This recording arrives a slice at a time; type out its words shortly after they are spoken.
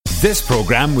This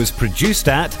programme was produced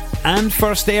at and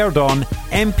first aired on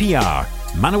MPR,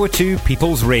 Manawatu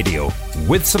People's Radio,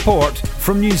 with support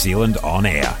from New Zealand On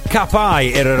Air. Ka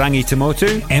pai Irarangi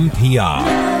Tamotu, MPR.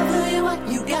 Love who you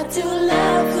are, you got to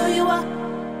love who you are.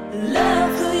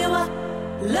 Love who you are.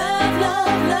 Love,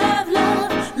 love, love,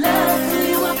 love. Love who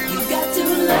you are, you got to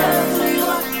love who you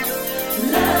are.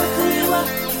 Love who you are.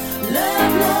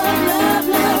 Love, love, love,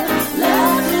 love.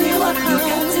 Love who you are, you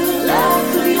got to love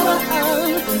who you are.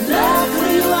 Love who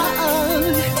you are.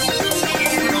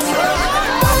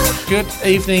 Good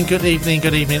evening,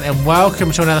 and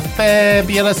welcome to another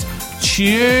fabulous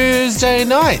Tuesday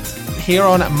night here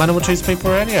on Manawatu's People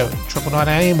Radio, 999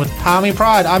 AM with Palmy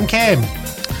Pride. I'm Cam.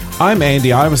 I'm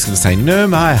Andy. I was going to say no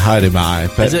mai, haere mai,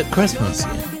 but Is it Christmas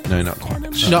yet? no, not quite.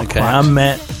 Not Okay, quite. I'm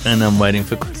Matt, and I'm waiting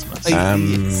for Christmas.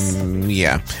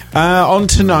 Yeah. On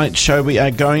tonight's show, we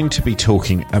are going to be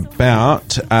talking about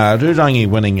Rurangi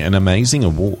winning an amazing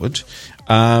award,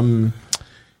 and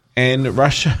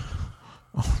Russia.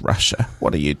 Oh, Russia,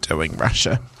 what are you doing,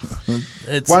 Russia?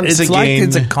 It's Once like again-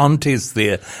 there's a contest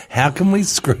there. How can we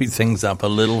screw things up a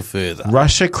little further?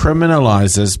 Russia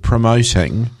criminalises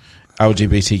promoting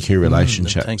LGBTQ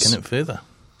relationships. They're taking it further.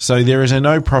 So there is a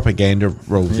no propaganda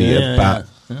rule there, but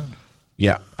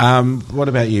yeah. what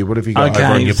about you? What have you got over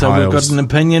on Okay, your so piles? we've got an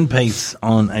opinion piece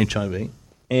on HIV,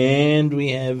 and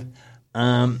we have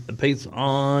a piece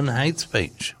on hate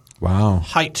speech. Wow.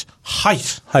 Height.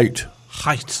 Hate.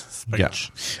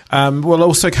 Speech. Yeah. We'll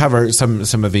also cover some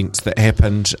events that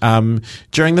happened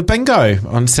during the bingo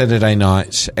on Saturday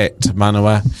night at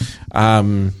Manawa.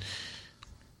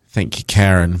 Thank you,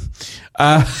 Karen.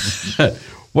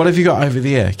 What have you got over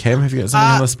there, Cam? Have you got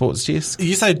something on the sports desk?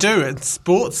 Yes, I do. It's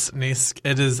Sports Desk.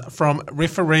 It is from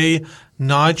referee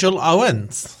Nigel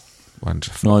Owens.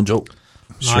 Wonderful. Nigel.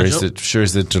 Sure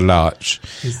is a delight.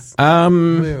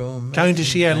 Going to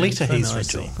share a letter he's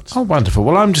received. Oh, wonderful.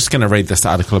 Well, I'm just going to read this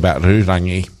article about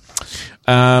Rurangi.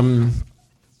 And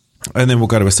then we'll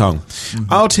go to a song.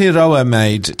 Aotearoa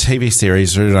made TV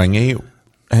series Rurangi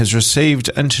has received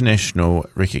international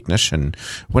recognition,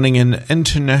 winning an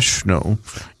international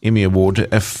Emmy Award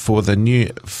for in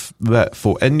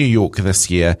New York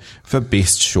this year for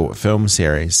Best Short Film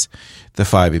Series. The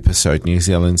 5-episode New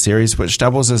Zealand series, which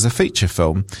doubles as a feature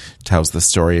film, tells the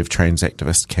story of trans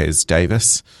activist Kaz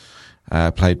Davis,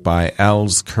 played by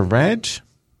Els Karad,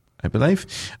 I believe,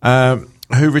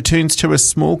 who returns to a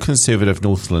small conservative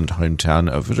Northland hometown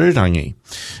of Rurangi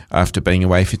after being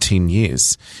away for 10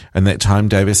 years. In that time,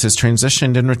 Davis has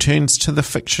transitioned and returns to the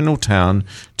fictional town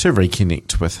to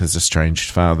reconnect with his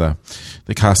estranged father.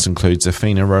 The cast includes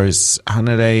Afina Rose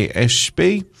Hanare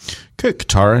Ashby, Kirk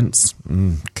Torrance,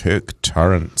 and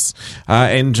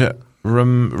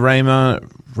Ramon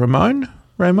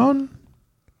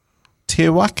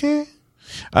Tiawake,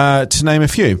 to name a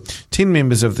few. 10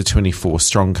 members of the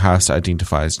 24-strong cast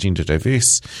identify as gender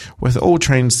diverse, with all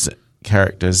trans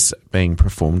characters being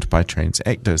performed by trans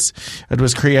actors. It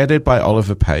was created by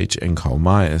Oliver Page and Cole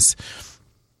Myers.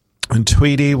 And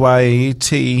Tweedy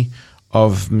Waiti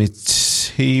of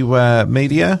Mitiwa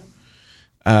Media,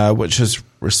 which is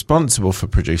responsible for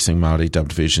producing Māori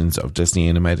dubbed versions of Disney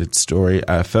animated story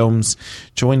films,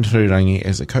 joined Rurangi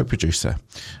as a co-producer.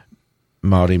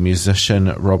 Māori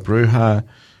musician Rob Ruha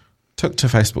took to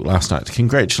Facebook last night to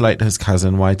congratulate his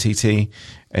cousin Waititi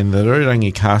and the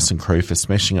Rurangi cast and crew for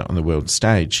smashing it on the world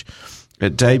stage.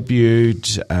 It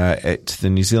debuted at the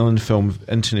New Zealand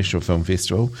International Film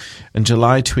Festival in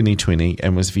July 2020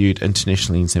 and was viewed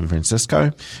internationally in San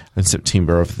Francisco in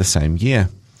September of the same year,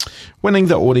 winning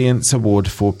the Audience Award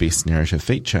for Best Narrative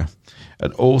Feature.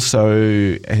 It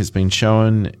also has been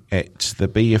shown at the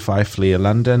BFI Flair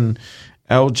London,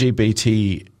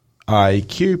 LGBTIQ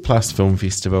Plus Film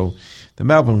Festival, the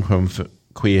Melbourne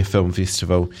Queer Film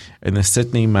Festival, and the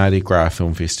Sydney Mardi Gras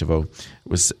Film Festival. It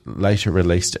was later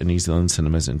released in New Zealand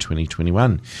cinemas in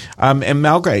 2021. And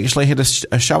Malgra actually had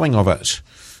a showing of it.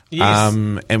 Yes.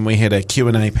 And we had a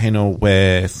Q&A panel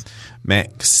with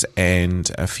Max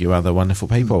and a few other wonderful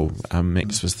people.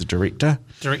 Max was the director.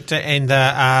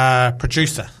 And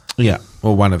producer. Yeah,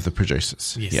 or one of the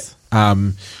producers. Yes. Yeah.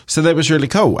 So that was really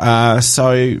cool.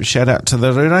 So shout out to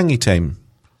the Rurangi team.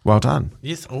 Well done.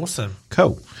 Yes, awesome.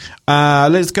 Cool.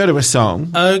 Let's go to a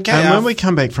song. Okay, And when we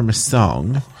come back from a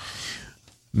song,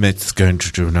 Matt's going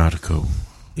to do an article.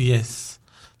 Yes.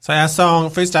 So our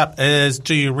song first up is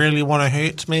Do You Really Want to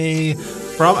Hurt Me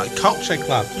from Culture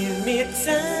Club. Give me time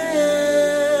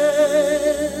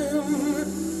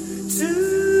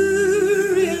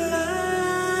to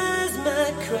realize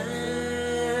my crimes.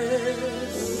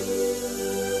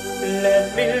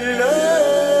 Let me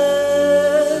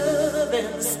love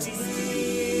and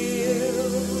steal.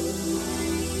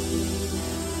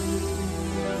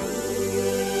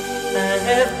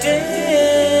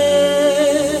 danced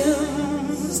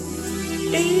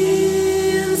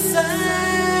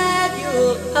inside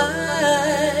your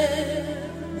eyes.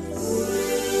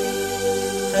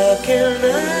 How can I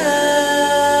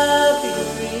be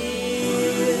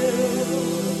real?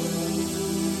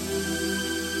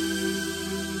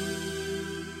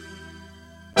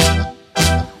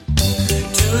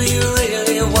 Do you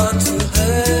really want to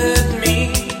hurt me?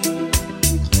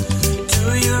 Do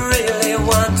you really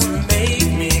want to make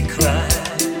me cry?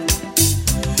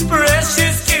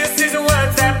 Precious kisses,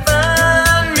 words that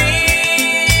burn me.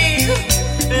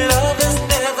 Lovers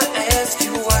never ask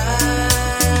you why.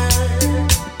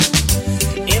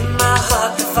 In my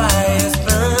heart the fire's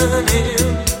burning.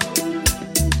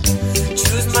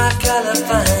 Choose my color,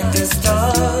 find a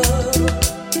star.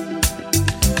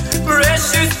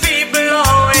 Precious people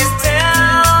always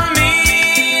tell me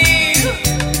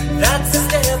that's a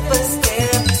step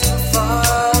too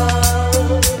far.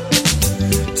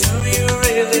 Do you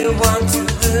really want to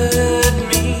hurt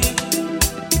me?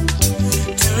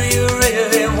 Do you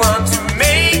really want to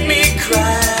make me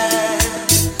cry?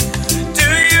 Do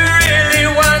you really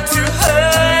want to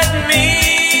hurt me?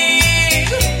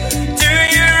 Do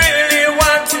you really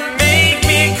want to make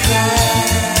me cry?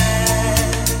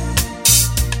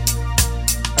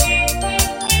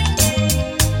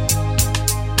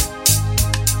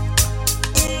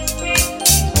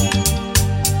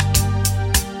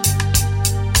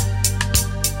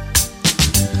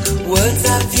 Words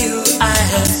of you I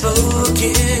have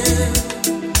spoken.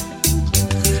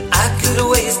 I could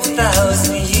waste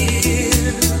 1,000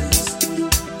 years.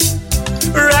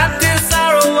 Wrapped in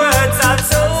sorrow, words are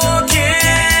token.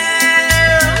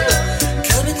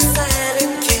 Come inside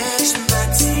and catch my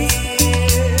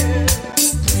tears.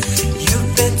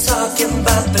 You've been talking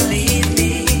about believe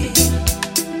me.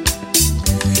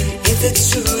 If it's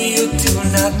true, you do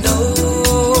not know.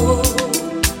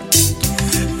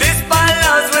 This by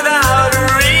love's without a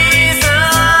reason.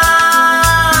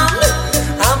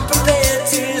 I'm prepared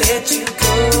to let you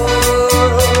go.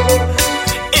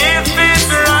 If it's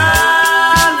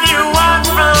love you want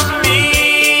from me,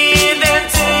 then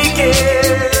take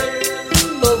it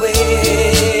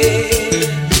away.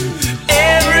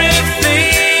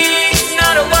 Everything's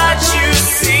not what you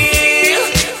see.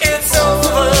 It's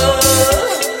over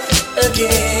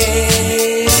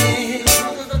again.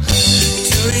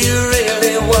 Do you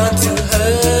really want to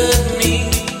hurt me?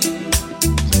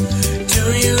 Do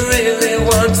you really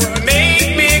want to make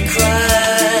me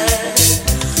cry?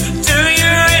 Do you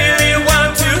really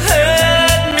want to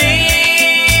hurt me?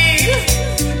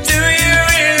 Do you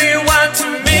really want to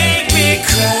make me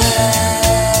cry?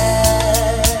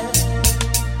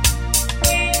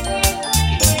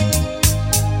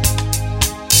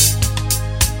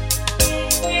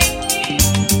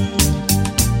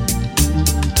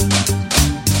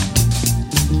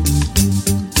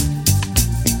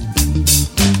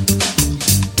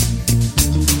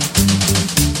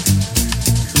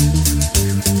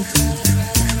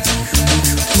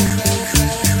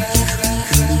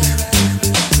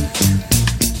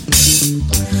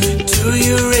 Do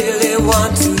you really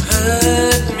want to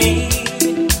hurt me?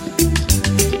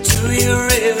 Do you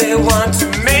really want to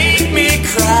make me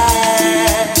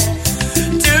cry?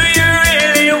 Do you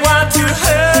really want to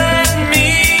hurt me?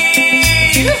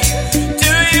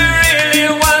 Do you really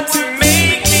want to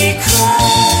make me cry?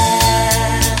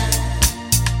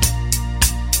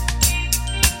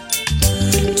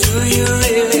 Do you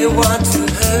really want to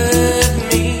hurt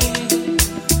me?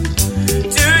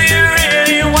 Do you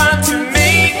really want to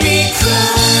make me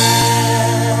cry?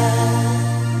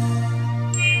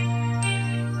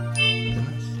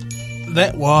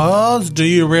 That was Do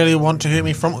You Really Want to Hurt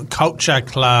Me from Culture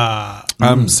Club.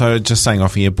 So just saying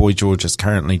off here, Boy George is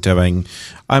currently doing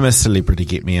I'm a Celebrity,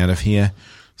 Get Me Out of Here.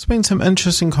 There's been some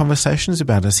interesting conversations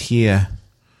about his hair,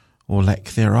 or lack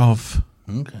thereof,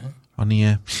 Okay. on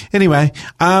here. Anyway,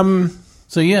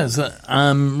 So, yeah,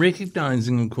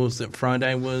 recognising, of course, that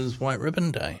Friday was White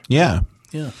Ribbon Day. yeah.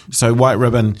 Yeah. So White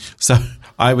Ribbon, so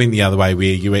I went the other way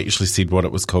where you actually said what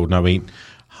it was called, and I went,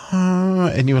 oh,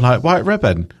 and you were like, White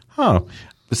Ribbon. Oh,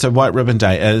 so White Ribbon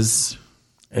Day is...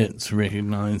 It's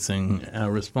recognising our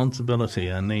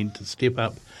responsibility, our need to step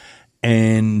up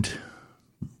and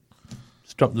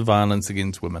stop the violence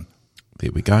against women.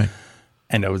 There we go.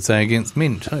 And I would say against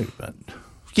men too, but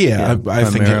Yeah, I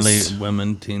think primarily it's...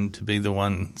 women tend to be the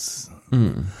ones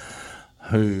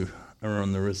who are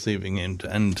on the receiving end,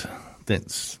 and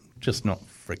that's just not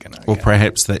freaking okay. Or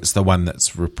perhaps that's the one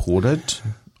that's reported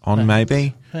on,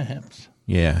 maybe. Perhaps.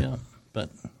 Yeah. Yeah. But,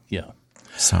 yeah.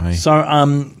 So, So,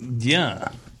 yeah.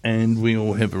 and we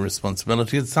all have a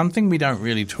responsibility. It's something we don't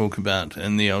really talk about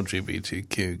in the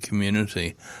LGBTQ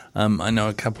community. I know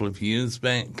a couple of years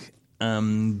back,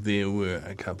 there were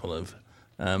a couple of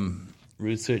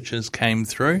researchers came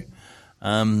through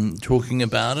talking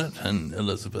about it, and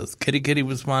Elizabeth Kitty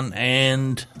was one,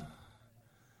 and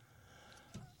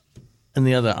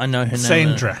the other, I know her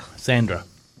name. Sandra,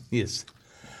 yes.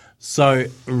 So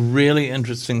really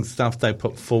interesting stuff they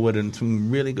put forward, and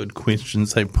some really good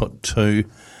questions they put to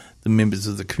the members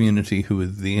of the community who were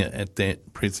there at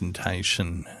that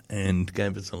presentation, and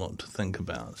gave us a lot to think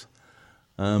about.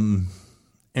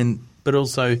 But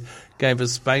also gave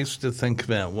us space to think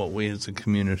about what we as a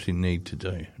community need to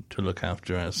do to look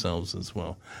after ourselves as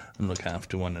well and look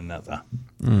after one another.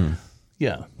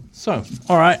 Yeah. So,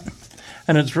 all right.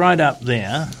 And it's right up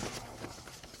there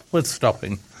with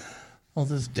stopping all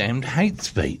this damned hate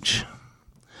speech.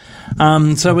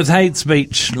 So with hate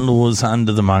speech laws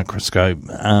under the microscope,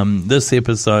 this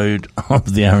episode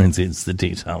of the RNZ's The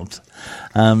Detailed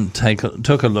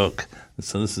took a look.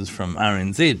 So this is from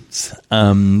RNZ's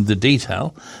The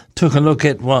Detail, took a look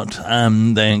at what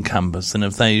they encompass and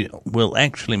if they will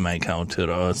actually make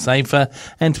Aotearoa safer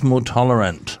and more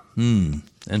tolerant.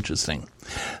 Interesting.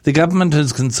 The government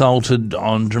has consulted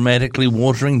on dramatically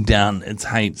watering down its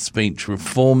hate speech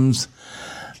reforms.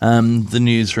 The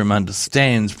newsroom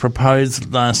understands,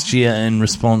 proposed last year in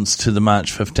response to the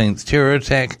March 15th terror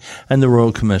attack and the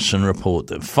Royal Commission report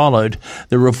that followed.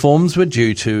 The reforms were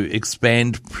due to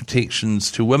expand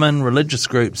protections to women, religious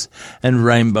groups, and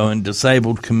rainbow and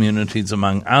disabled communities,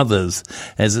 among others.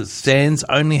 As it stands,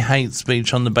 only hate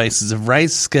speech on the basis of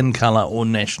race, skin colour, or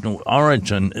national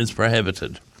origin is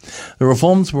prohibited. The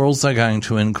reforms were also going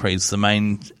to increase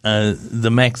the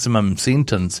maximum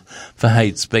sentence for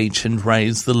hate speech and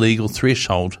raise the legal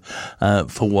threshold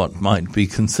for what might be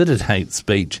considered hate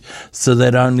speech, so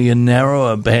that only a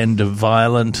narrower band of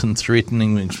violent and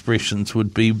threatening expressions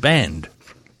would be banned.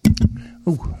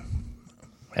 Ooh,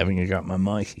 having a go at my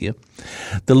mic here.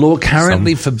 The law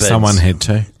currently forbids... Someone had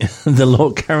to. The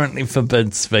law currently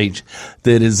forbids speech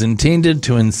that is intended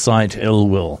to incite ill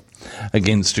will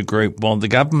against a group, while the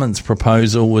government's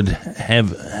proposal would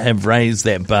have raised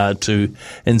that bar to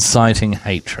inciting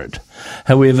hatred.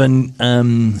 However,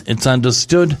 it's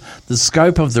understood the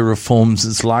scope of the reforms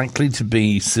is likely to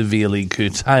be severely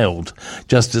curtailed.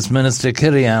 Justice Minister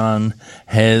Kiri Allan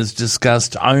has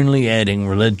discussed only adding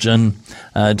religion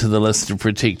to the list of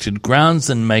protected grounds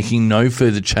and making no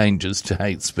further changes to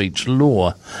hate speech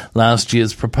law. Last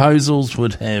year's proposals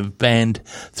would have banned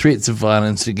threats of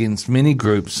violence against many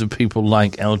groups of people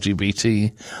like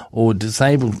LGBT or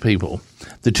disabled people.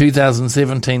 The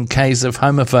 2017 case of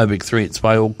homophobic threats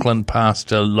by Auckland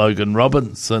pastor Logan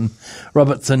Robertson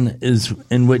is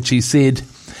in which he said,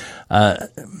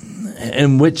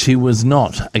 in which he was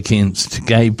not against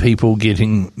gay people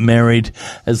getting married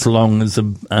as long as a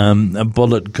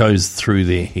bullet goes through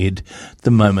their head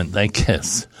the moment they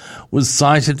kiss, was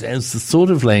cited as the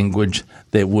sort of language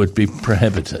that would be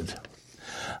prohibited.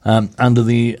 Under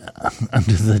the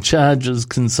changes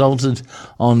consulted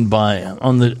on by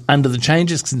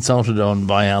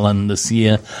Allan this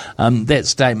year, that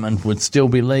statement would still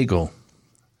be legal.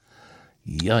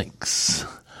 Yikes.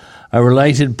 A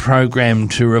related program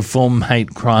to reform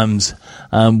hate crimes,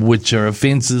 which are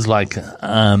offences like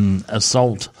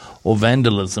assault or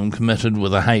vandalism committed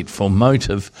with a hateful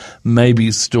motive, may be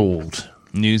stalled.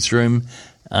 Newsroom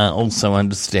also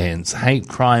understands. Hate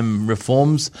crime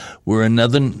reforms were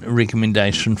another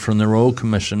recommendation from the Royal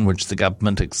Commission, which the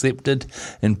government accepted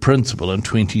in principle in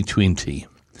 2020.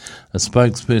 A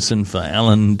spokesperson for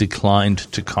Allan declined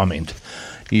to comment.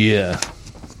 Yeah,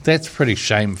 that's pretty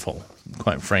shameful,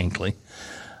 quite frankly,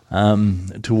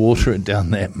 to water it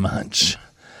down that much.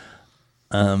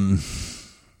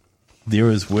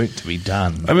 There is work to be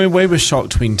done. I mean, we were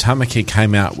shocked when Tamaki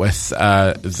came out with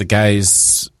the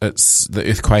gays, it's the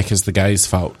earthquake is the gays'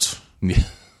 fault. Yeah.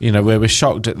 You know, we were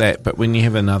shocked at that, but when you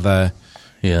have another,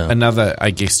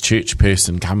 I guess, church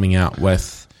person coming out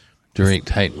with direct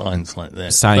hate lines like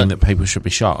that, saying that people should be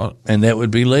shot. And that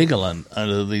would be legal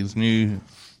under these new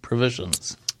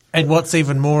provisions. And what's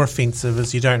even more offensive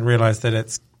is you don't realise that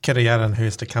it's Kiri Allan who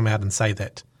has to come out and say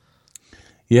that.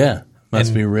 Yeah,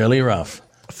 must be really rough.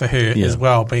 For her as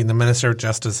well, being the Minister of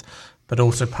Justice, but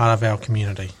also part of our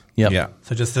community. Yep. Yeah.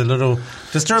 So just a reminder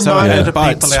to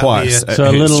people out there. So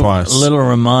a little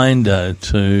reminder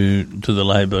to the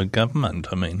Labor government.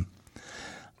 I mean,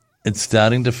 it's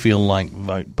starting to feel like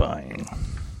vote buying,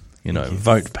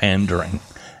 vote pandering,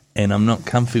 and I'm not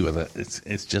comfy with it.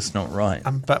 It's just not right.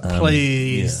 But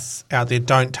please, out there,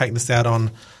 don't take this out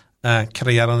on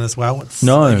Kiriaran as well. It's,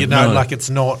 No. like it's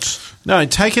not. No,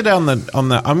 take it on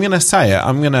the. I'm going to say it.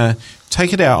 I'm going to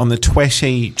take it out on the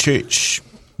Twatty church.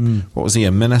 What was he?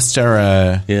 A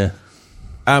minister? Yeah.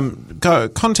 Go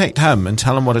contact him and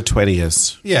tell him what a twatty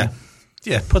is. Yeah.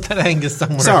 Put that anger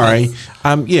somewhere. Sorry.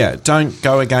 else. Don't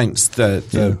go against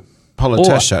the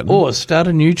politician. Or start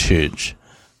a new church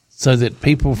so that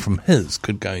people from his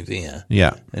could go there.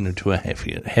 Yeah. And into a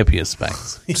happier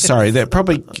space. Sorry,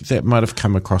 that might have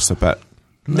come across a bit.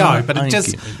 No, but I it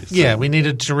just get what you're saying. we need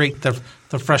to direct the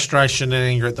frustration and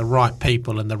anger at the right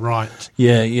people and the right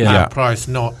Yeah. price,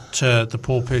 not to the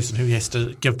poor person who has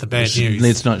to give the bad news.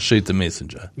 Let's not shoot the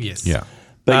messenger. Yes. Yeah.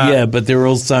 But there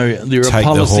are Take the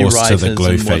policy horse to writers the glue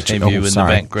and what factory. have you in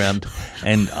Sorry. the background,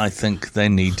 and I think they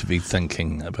need to be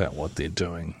thinking about what they're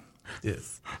doing.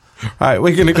 Yes. Right,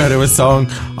 we're going to go to a song.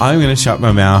 I'm going to shut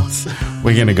my mouth.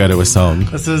 We're going to go to a song.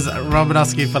 This is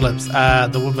Romanowski Phillips,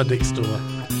 The Woman Next Door.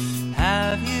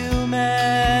 Have you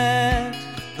met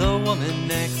the woman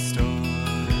next door?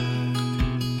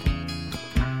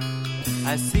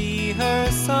 I see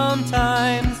her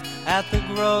sometimes at the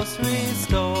grocery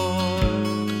store.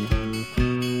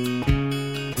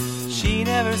 She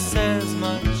never says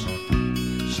much,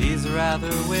 she's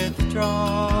rather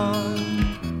withdrawn,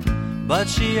 but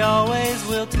she always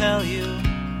will tell you,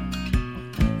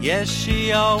 yes,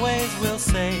 she always will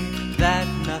say that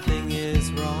nothing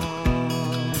is wrong.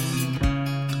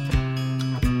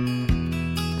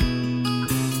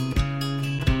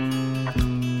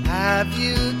 Have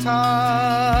you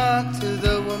talked to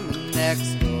the woman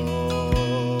next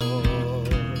door?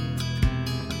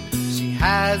 She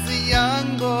has a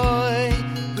young boy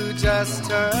who just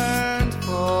turned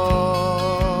 4,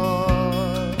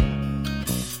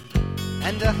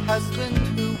 and a husband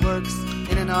who works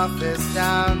in an office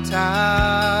downtown.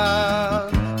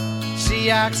 She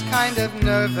acts kind of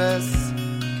nervous.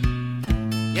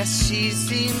 Yes, she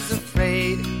seems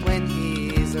afraid when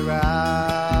he's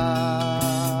around.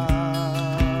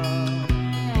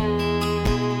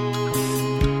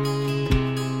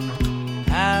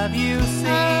 Have you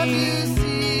seen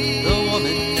the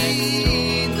woman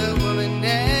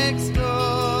next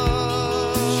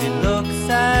door? She looks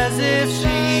as if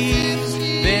she's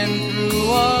been through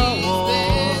a war.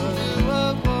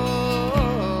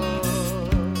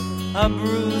 A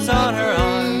bruise on her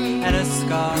arm and a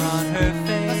scar on her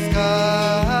face.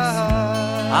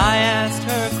 I asked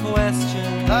her a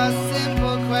question, a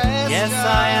simple question. Yes,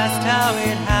 I asked how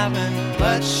it happened,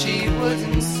 but she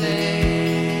wouldn't say.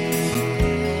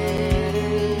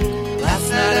 Last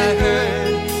night I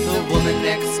heard the woman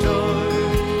next door,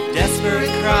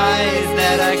 desperate cries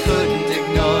that I couldn't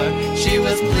ignore. She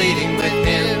was pleading with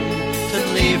him to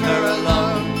leave her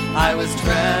alone. I was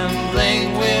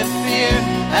trembling with fear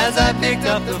as I picked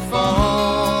up the phone,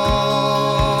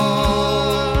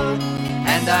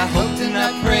 and I hoped and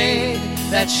I prayed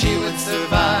that she would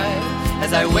survive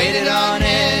as I waited on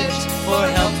edge for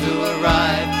help to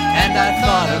arrive. And I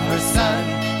thought of her son,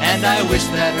 and I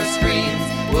wished that her screams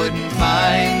wouldn't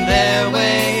find their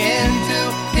way into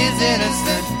his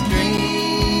innocent dreams.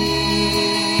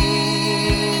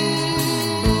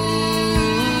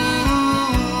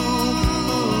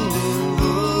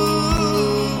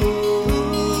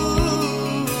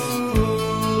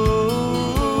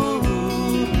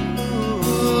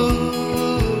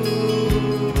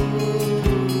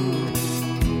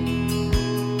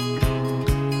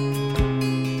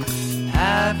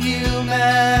 Have you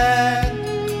met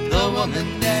the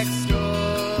woman next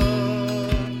door?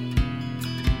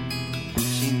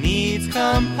 She needs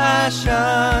compassion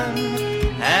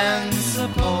and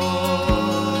support.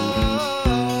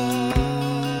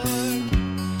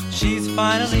 She's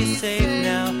finally safe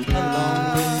now,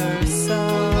 alone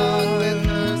with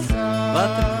her son.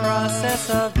 But the process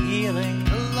of healing,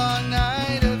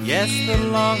 yes, the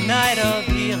long night of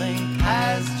healing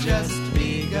has just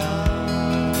begun.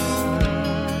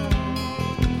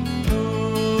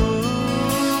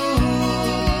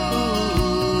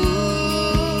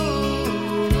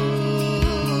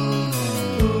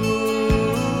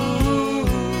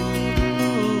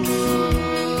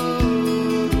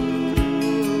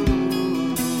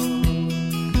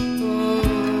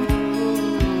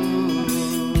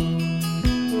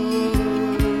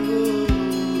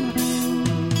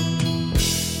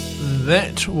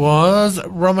 That was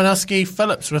Romanowski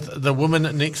Phillips with The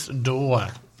Woman Next Door.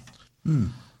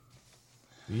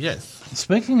 Yes.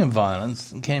 Speaking of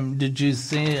violence, Cam, did you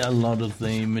see a lot of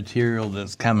the material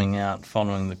that's coming out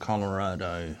following the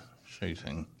Colorado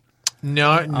shooting?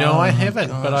 No, I haven't,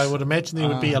 but I would imagine there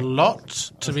would be a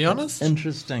lot, to be honest.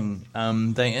 Interesting.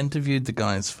 They interviewed the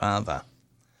guy's father,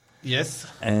 Yes.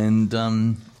 And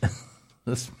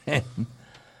this man,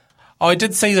 Oh, I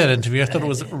did see that interview. I thought it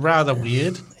was rather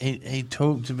weird. he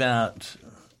talked about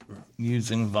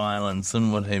using violence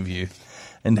and what have you,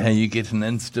 and how you get an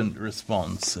instant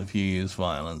response if you use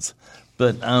violence.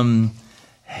 But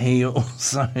he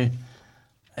was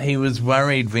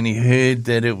worried when he heard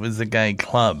that it was a gay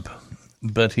club,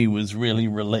 but he was really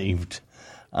relieved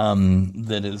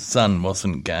that his son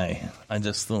wasn't gay. I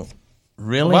just thought,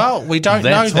 really? Well, we don't know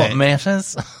That's that. what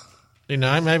matters? You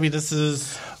know, maybe this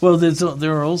is... Well,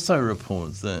 there are also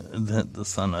reports that the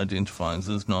son identifies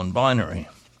as non-binary,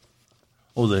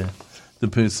 or the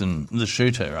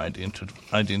shooter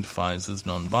identifies as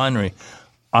non-binary.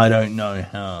 I don't know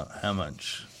how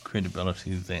much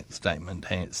credibility that statement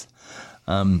has.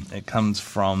 It comes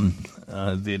from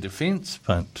their defence,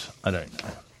 but I don't know.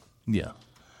 Yeah.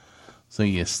 So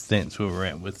yes, that's where we're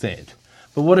at with that.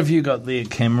 But what have you got there,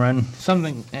 Cameron?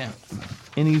 Something?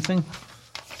 Anything?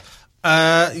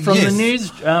 From yes. the news,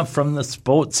 from the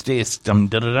sports desk. Dum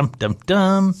dum dum dum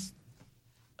dum.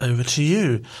 Over to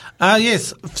you.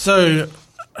 Yes, so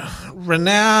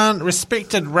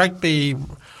respected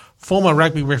former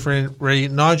rugby referee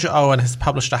Nigel Owen has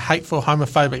published a hateful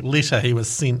homophobic letter he was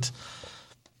sent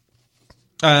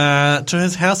to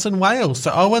his house in Wales.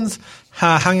 So Owens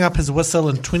hung up his whistle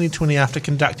in 2020 after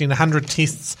conducting 100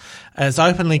 tests as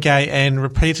openly gay and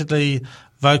repeatedly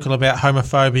vocal about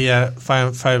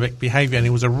homophobic behaviour. And he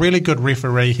was a really good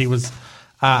referee. He was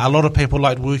a lot of people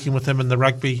liked working with him in the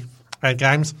rugby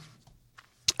games.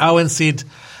 Owen said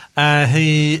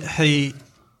he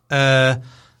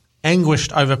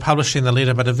anguished over publishing the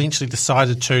letter, but eventually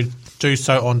decided to do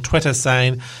so on Twitter,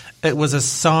 saying it was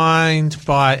assigned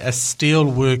by a steel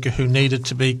worker who needed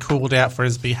to be called out for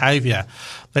his behaviour.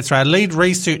 That's right. A lead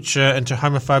researcher into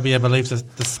homophobia believes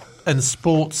that in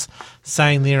sports,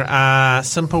 saying there are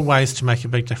simple ways to make a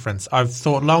big difference. I've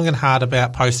thought long and hard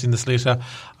about posting this letter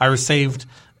I received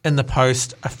in the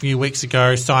post a few weeks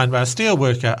ago, signed by a steel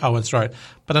worker, Owens wrote.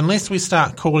 But unless we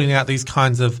start calling out these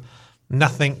kinds of,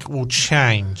 nothing will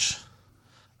change.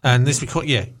 Unless we call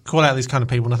out these kind of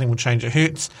people, nothing will change. It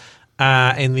hurts,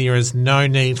 and there is no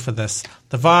need for this.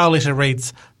 The vile letter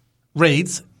reads,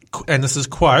 and this is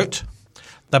quote,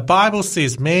 "The Bible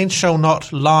says man shall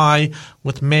not lie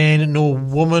with man, nor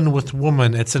woman with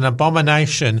woman. It's an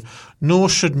abomination. Nor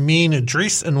should men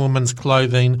dress in women's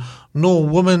clothing, nor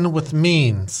women with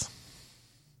men's."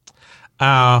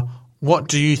 What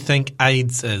do you think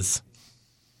AIDS is?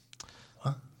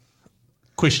 What?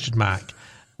 Question mark.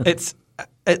 It's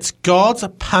God's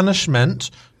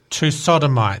punishment to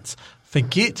sodomites.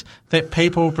 Forget that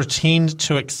people pretend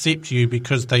to accept you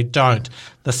because they don't.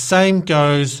 The same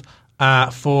goes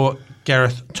for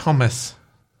Gareth Thomas.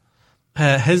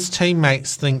 His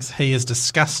teammates thinks he is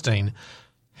disgusting.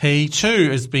 He too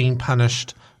is being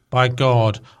punished by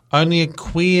God. Only a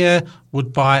queer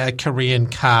would buy a Korean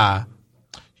car.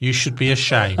 You should be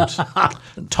ashamed.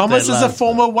 Thomas is a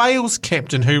former Wales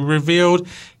captain who revealed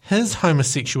his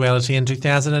homosexuality in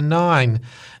 2009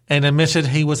 and admitted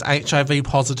he was HIV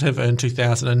positive in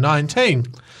 2019.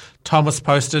 Thomas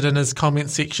posted in his comment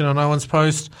section on Owen's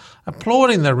post,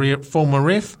 applauding the former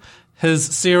ref. He's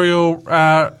a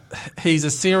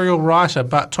serial writer,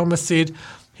 but Thomas said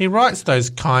he writes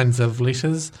those kinds of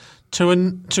letters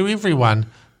to everyone.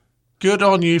 Good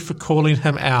on you for calling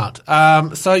him out.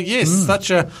 So yes, such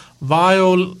a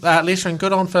vile letter, and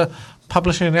good on for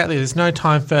publishing it out there. There's no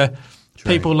time for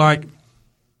people like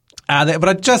that. But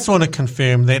I just want to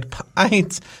confirm that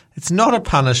it's not a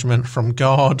punishment from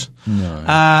God. No.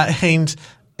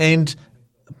 And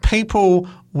people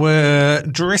were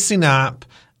dressing up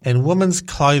in women's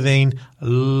clothing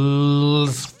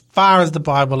as far as the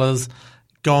Bible has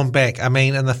gone back. I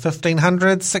mean, in the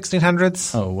 1500s,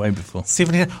 1600s? Oh, way before.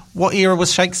 1700s? What era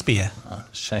was Shakespeare?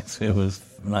 Shakespeare was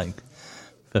like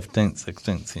 15th,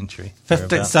 16th century.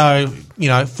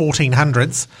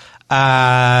 1400s.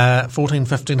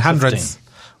 1500s,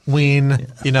 when,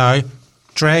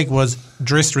 drag was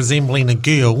dressed resembling a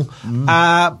girl.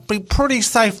 Be pretty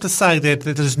safe to say that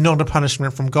it is not a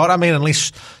punishment from God. I mean,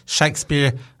 unless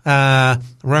Shakespeare,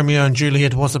 Romeo and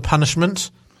Juliet was a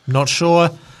punishment. Not sure.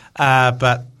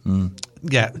 But, there are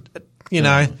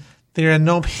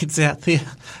knobheads out there,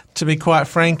 to be quite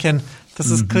frank, and this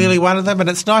is clearly one of them, and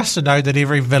it's nice to know that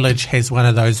every village has one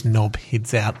of those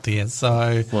knobheads out there.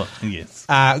 So, yes.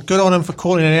 Good on him for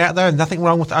calling it out, though. Nothing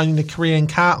wrong with owning a Korean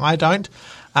car, I don't.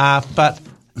 But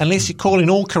unless you're calling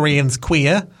all Koreans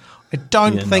queer, I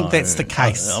don't think that's the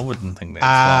case. I wouldn't think that's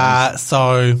right.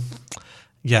 So,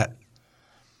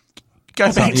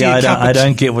 go back to Yeah, your cup I of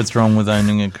don't get what's wrong with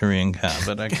owning a Korean car,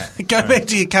 but okay. Go back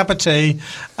to your cup of tea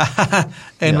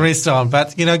and rest on.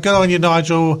 But, good on you,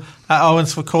 Nigel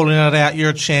Owens, for calling it out.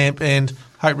 You're a champ, and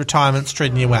hope retirement's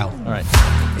treating you well. All right.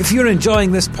 If you're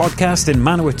enjoying this podcast in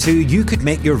Manawatu, you could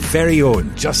make your very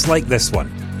own, just like this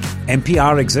one.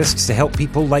 NPR exists to help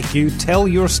people like you tell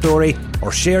your story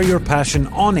or share your passion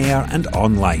on air and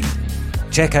online.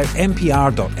 Check out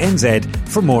npr.nz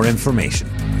for more information.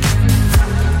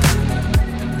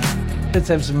 Let's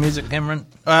have some music, Cameron.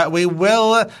 We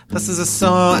will. This is a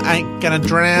song, Ain't Gonna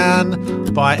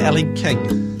Drown, by Ellie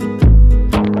King.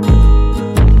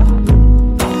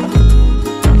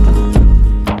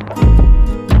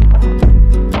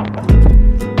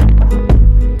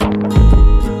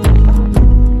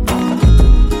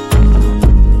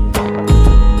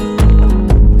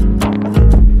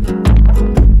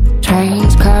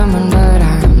 Train's coming, but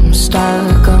I'm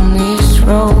stuck on this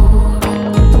road.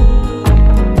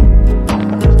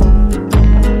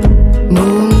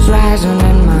 Moon's rising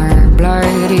and my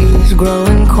blood is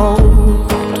growing cold.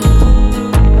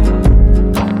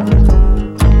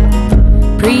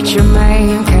 Preacher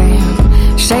man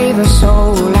can't save a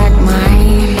soul like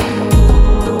mine.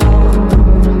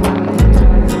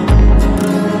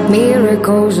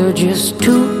 Miracles are just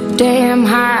too damn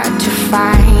hard to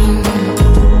find.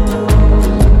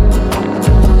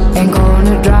 Ain't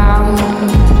gonna drown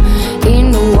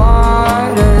in the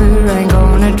water, ain't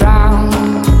gonna drown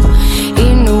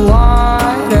in the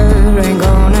water, ain't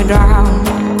gonna drown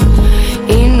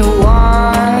in the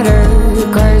water,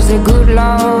 'cause the good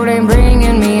Lord ain't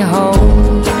bringing me home.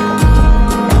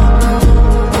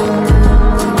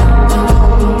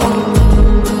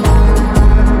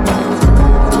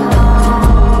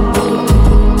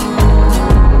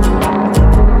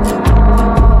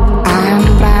 I'm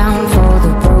bound for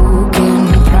the broken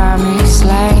promised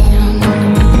land,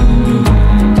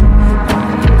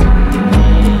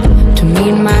 to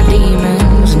meet my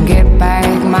demons and get back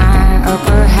my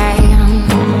upper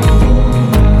hand.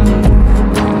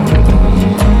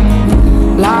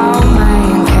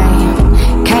 Lawman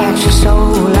can't catch a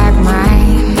soul like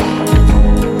mine.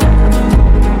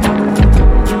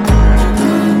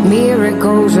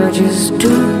 Miracles are just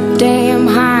too damn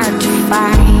hard to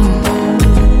find.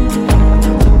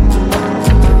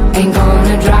 Ain't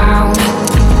gonna drown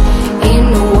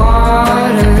in the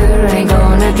water, ain't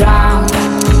gonna drown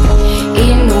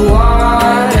in the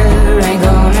water, ain't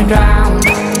gonna drown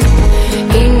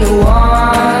in the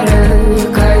water,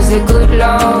 'cause the good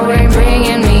Lord ain't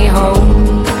bringing me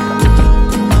home.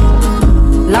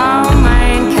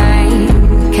 Lawman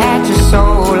can't catch a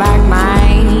soul like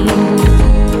mine.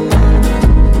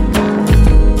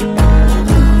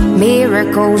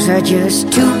 Miracles are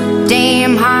just too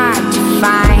damn hard to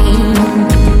find.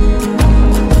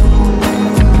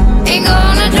 Ain't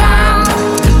gonna drown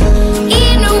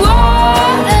in the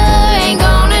water, ain't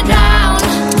gonna drown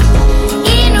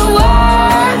in the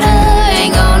water,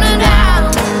 ain't gonna drown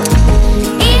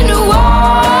in the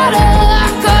water,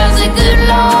 'cause the good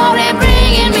Lord ain't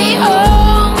bringing me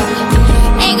home.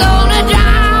 Ain't gonna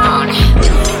drown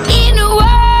in the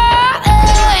water,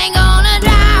 ain't gonna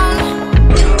drown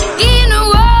in the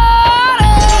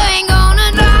water, ain't gonna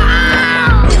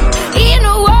drown in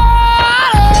the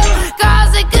water, 'cause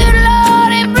the good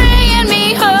Lord ain't bringing me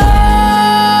home.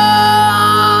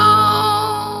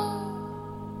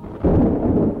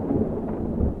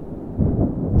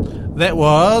 That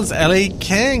was Ellie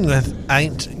King with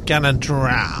Ain't Gonna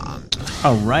Drown.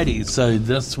 Alrighty, so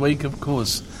this week, of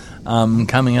course,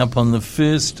 coming up on the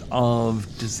 1st of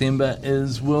December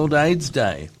is World AIDS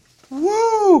Day.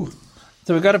 Woo!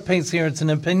 So we've got a piece here, it's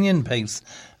an opinion piece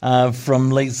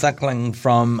from Lee Suckling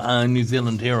from New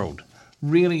Zealand Herald.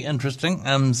 Really interesting,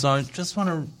 so I just want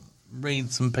to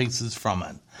read some pieces from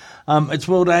it. It's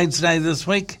World AIDS Day this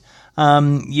week,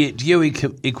 yet U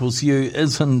equals U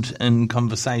isn't in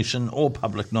conversation or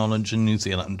public knowledge in New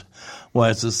Zealand. Why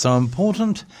is this so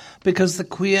important? Because the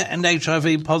queer and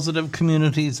HIV positive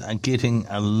communities are getting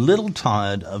a little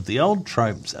tired of the old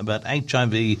tropes about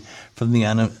HIV from the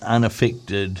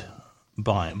unaffected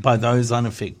by those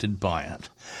unaffected by it.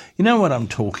 You know what I'm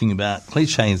talking about?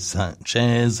 Cliches such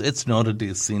as "it's not a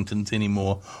death sentence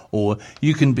anymore," or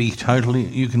 "you can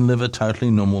live a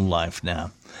totally normal life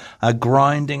now."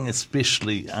 Grinding,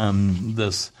 especially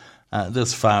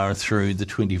this far through the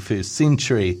 21st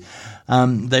century.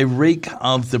 They reek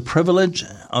of the privilege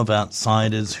of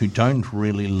outsiders who don't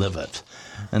really live it,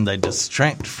 and they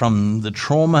distract from the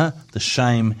trauma, the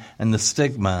shame, and the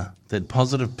stigma that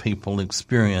positive people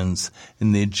experience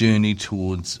in their journey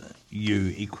towards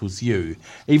you equals you.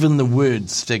 Even the word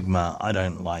stigma, I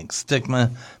don't like.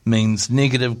 Stigma means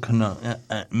negative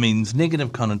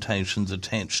connotations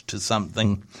attached to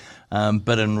something,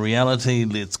 but in reality,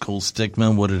 let's call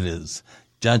stigma what it is: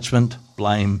 judgment,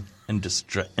 blame, and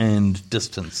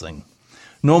distancing.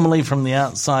 Normally, from the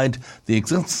outside, the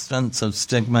existence of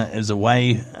stigma is a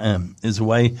way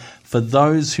for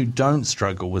those who don't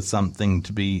struggle with something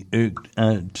to be irked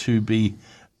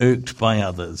by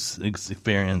others'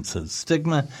 experiences.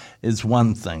 Stigma is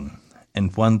one thing,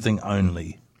 and one thing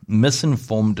only: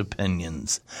 misinformed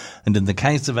opinions. And in the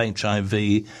case of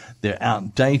HIV, they're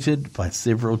outdated by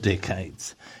several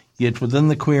decades. Yet within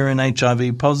the queer and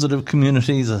HIV-positive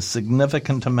communities, a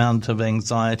significant amount of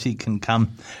anxiety can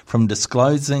come from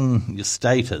disclosing your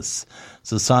status.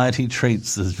 Society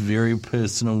treats this very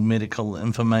personal medical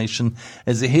information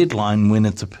as a headline when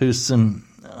it's a person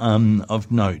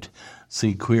of note.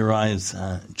 See Queer Eye's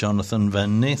Jonathan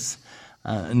Van Ness.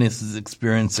 Ness's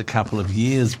experience a couple of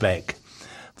years back.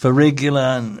 For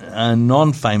regular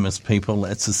non-famous people,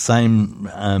 it's the same,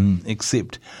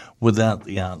 except without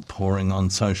the outpouring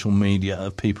on social media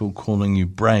of people calling you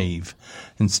brave.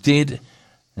 Instead,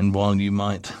 and while you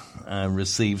might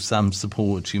receive some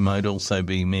support, you might also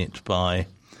be met by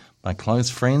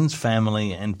close friends,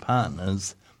 family and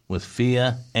partners with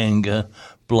fear, anger,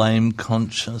 blame,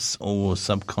 conscious or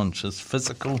subconscious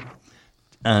physical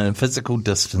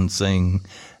distancing,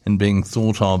 and being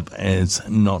thought of as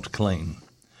not clean.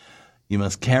 You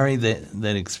must carry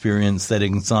that experience, that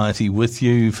anxiety with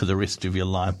you for the rest of your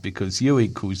life, because you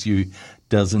equals you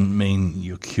doesn't mean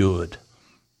you're cured.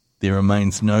 There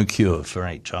remains no cure for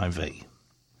HIV.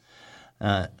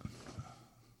 No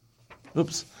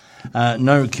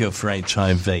cure for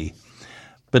HIV.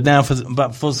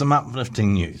 But for some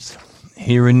uplifting news.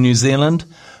 Here in New Zealand,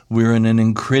 we're in an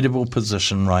incredible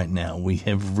position right now. We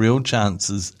have a real chance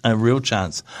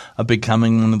of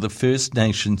becoming one of the first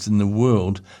nations in the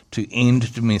world to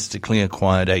end domestically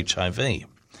acquired HIV.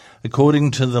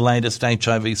 According to the latest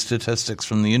HIV statistics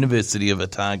from the University of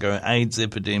Otago AIDS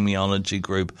Epidemiology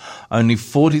Group, only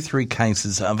 43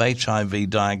 cases of HIV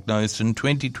diagnosed in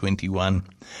 2021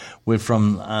 were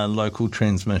from local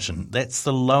transmission. That's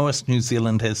the lowest New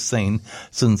Zealand has seen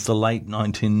since the late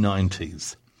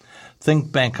 1990s.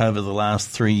 Think back over the last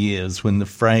 3 years when the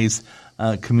phrase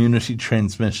community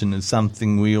transmission is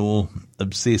something we all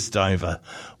obsessed over.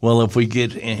 Well, if we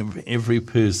get every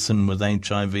person with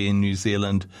HIV in New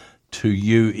Zealand to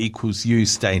you equals you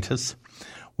status,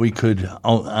 we could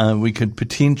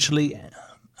potentially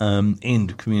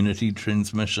end community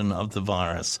transmission of the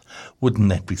virus. Wouldn't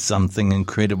that be something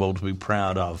incredible to be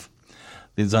proud of?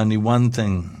 There's only one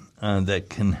way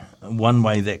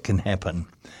that can happen,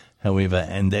 however,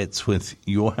 and that's with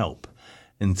your help.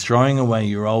 In throwing away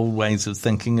your old ways of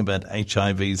thinking about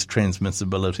HIV's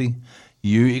transmissibility,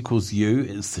 you equals you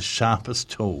is the sharpest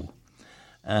tool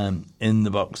in the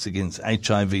box against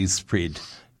HIV's spread.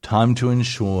 Time to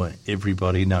ensure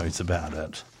everybody knows about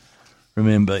it.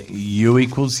 Remember, you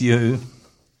equals you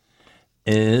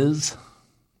is,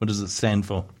 what does it stand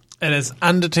for? It is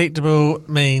undetectable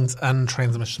means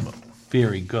untransmissible.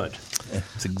 Very good.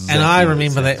 That's exactly and I what it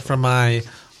remember says. that from my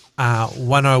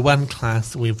 101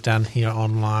 class we've done here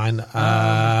online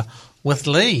with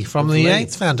Lee from the Lee.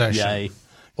 AIDS Foundation. Yay.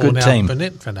 Or Good now team.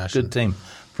 Burnett Foundation. Good team.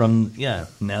 From,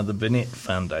 now the Burnett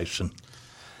Foundation.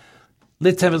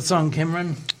 Let's have a song,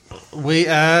 Cameron. We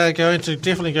are going to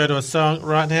definitely go to a song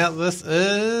right now. This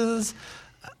is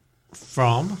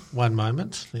from, one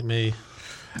moment, let me...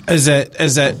 Is it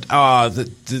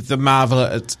the Marvel?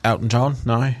 It's Elton John?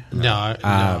 No. No.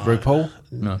 RuPaul?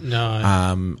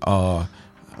 No. Or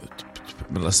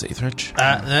Melissa Etheridge?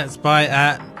 That's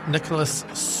by Nicholas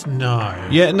Snow.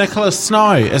 Yeah, Nicholas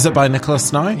Snow. Is it by Nicholas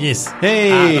Snow? Yes.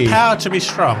 Hey. The Power to Be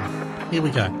Strong. Here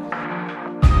we go.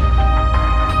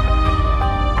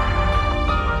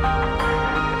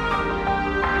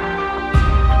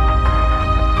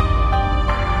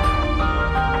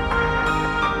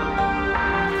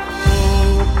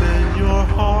 Open your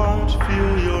heart,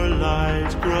 feel your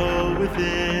light grow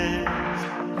within.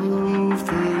 Move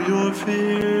through your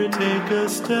fear, take a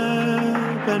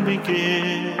step and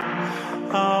begin.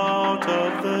 Out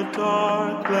of the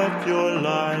dark, let your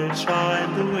light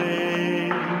shine the way.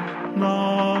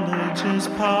 Knowledge is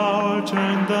power,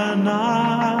 turn the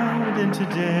night into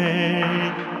day.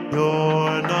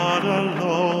 You're not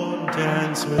alone,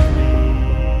 dance with me.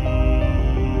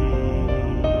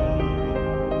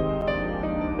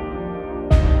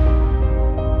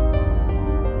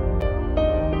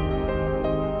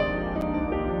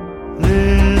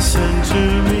 Listen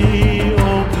to me,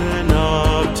 open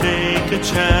up, take a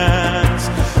chance,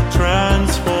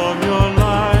 transform your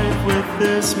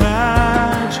this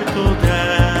magical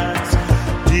dance.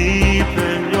 Deep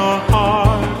in your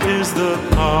heart is the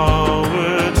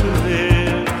power to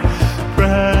live.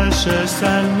 Precious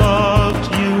and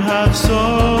loved, you have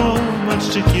so much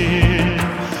to give.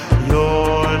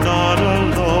 You're not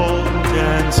alone,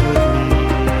 dance with me.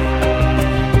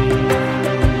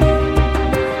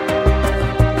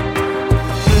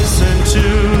 Listen to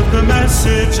the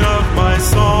message of my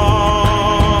song.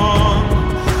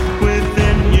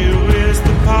 Within you is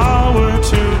the power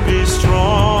to be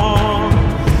strong.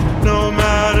 No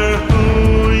matter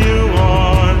who you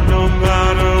are, no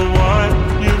matter what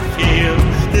you feel,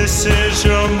 this is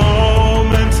your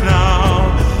moment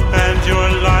now, and your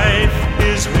life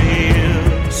is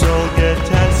real. So get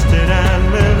tested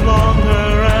and live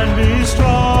longer and be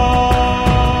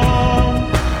strong.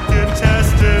 Get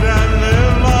tested and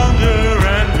live longer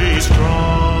and be strong.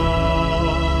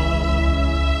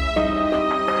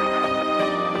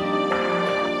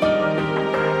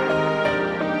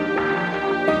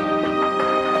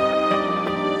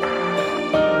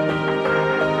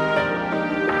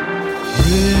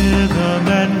 Rhythm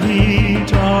and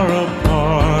beat are a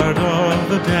part of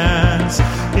the dance,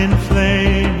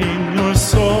 inflaming your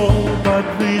soul, but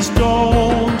please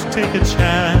don't take a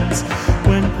chance.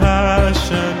 When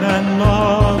passion and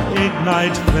love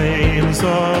ignite flames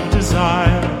of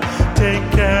desire,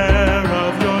 take care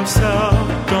of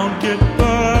yourself, don't get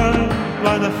burned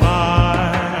by the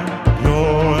fire.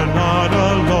 You're not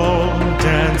alone,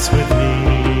 dance with me.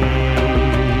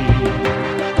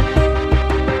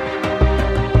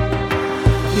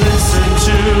 Listen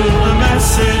to the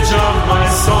message of my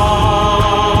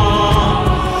song.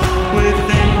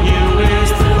 Within you is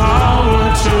the power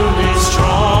to be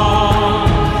strong.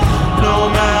 No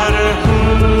matter who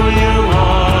you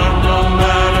are, no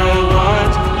matter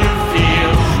what you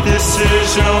feel, this is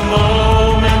your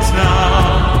moment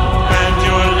now, and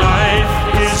your life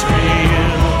is real.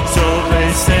 So play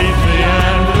safely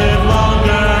and live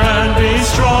longer and be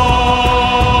strong.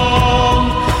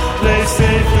 Play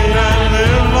safely and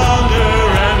live longer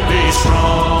and be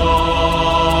strong.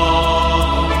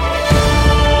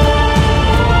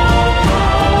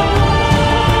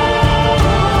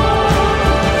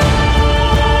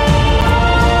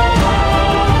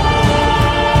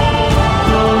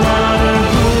 No matter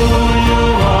who you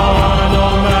are, no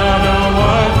matter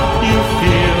what you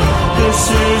feel, this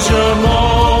is your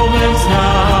moment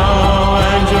now,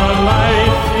 and your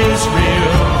life is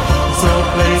real. So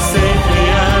play safely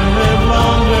and live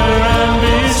longer and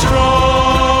be strong.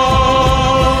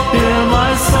 Hear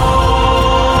my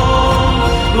song,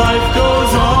 life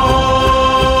goes on.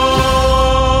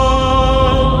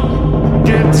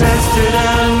 Get tested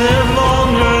and live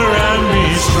longer and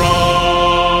be strong.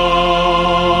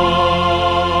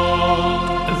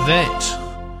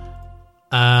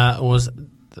 That was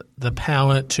the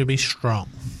power to be strong.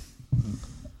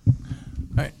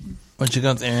 Right. What you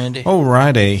got there, Andy?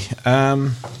 Alrighty. I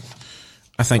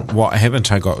think what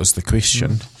haven't I got was the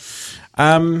question.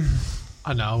 I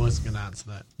know, I wasn't going to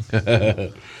answer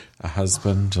that. A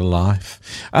husband, a life.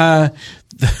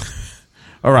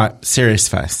 All right, serious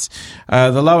face.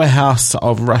 The lower house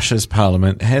of Russia's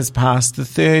parliament has passed the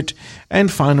third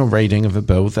and final reading of a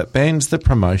bill that bans the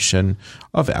promotion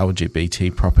of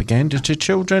LGBT propaganda to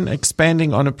children,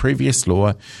 expanding on a previous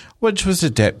law which was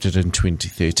adopted in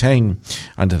 2013.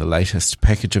 Under the latest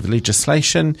package of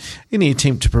legislation, any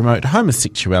attempt to promote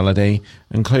homosexuality,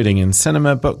 including in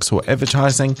cinema, books or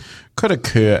advertising, could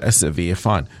incur a severe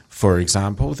fine. For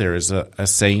example, there is a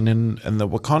scene in the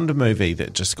Wakanda movie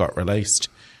that just got released.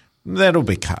 That'll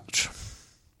be cut.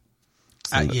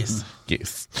 Yes.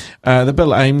 Yes. The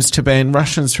bill aims to ban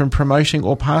Russians from promoting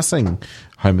or passing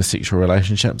homosexual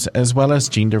relationships as well as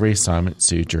gender reassignment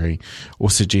surgery, or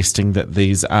suggesting that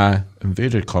these are,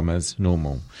 inverted commas,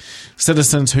 normal.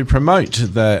 Citizens who promote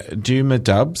the Duma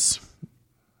dubs,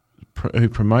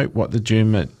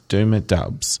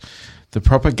 the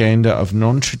propaganda of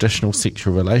non-traditional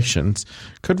sexual relations,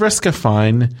 could risk a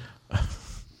fine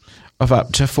of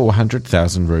up to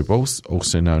 400,000 rubles,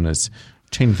 also known as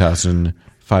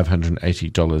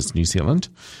 $10,580 New Zealand.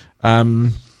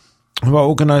 While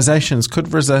organisations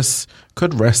could risk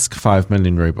 5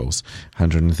 million rubles,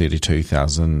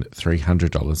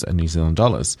 $132,300 in New Zealand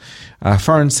dollars.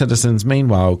 Foreign citizens,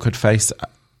 meanwhile, could face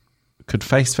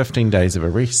 15 days of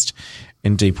arrest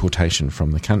and deportation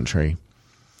from the country.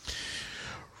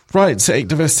 Rights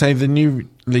activists say the new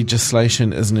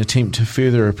legislation is an attempt to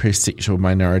further oppress sexual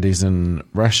minorities in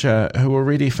Russia, who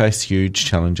already face huge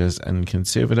challenges in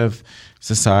conservative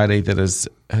society that has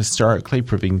historically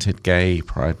prevented gay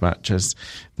pride marches,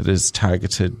 that has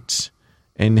targeted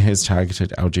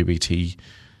LGBT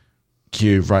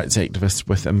rights activists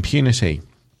with impunity.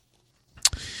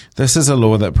 This is a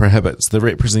law that prohibits the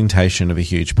representation of a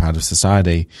huge part of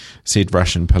society, said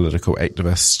Russian political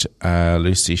activist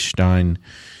Lucy Stein.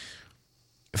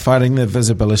 Fighting the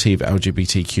visibility of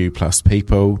LGBTQ plus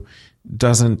people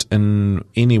doesn't in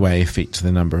any way affect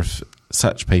the number of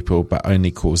such people, but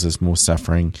only causes more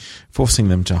suffering, forcing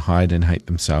them to hide and hate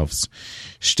themselves.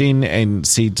 Stein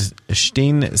said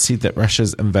that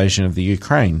Russia's invasion of the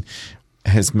Ukraine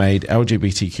has made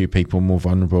LGBTQ people more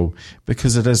vulnerable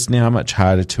because it is now much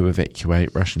harder to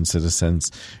evacuate Russian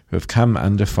citizens who have come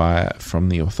under fire from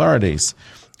the authorities.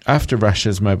 After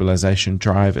Russia's mobilization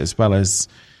drive, as well as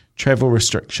travel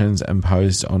restrictions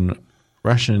imposed on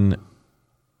Russian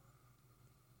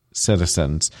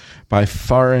citizens by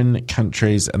foreign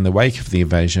countries in the wake of the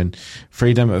invasion,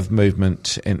 freedom of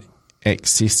movement and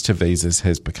access to visas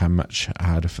has become much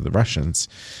harder for the Russians.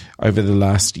 Over the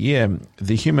last year,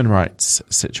 the human rights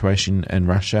situation in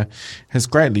Russia has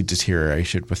greatly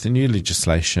deteriorated, with the new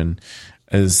legislation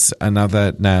is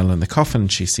another nail in the coffin,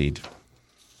 she said.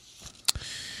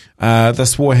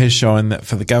 This war has shown that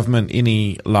for the government,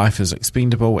 any life is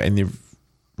expendable, and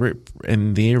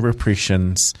their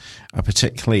repressions are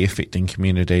particularly affecting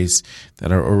communities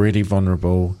that are already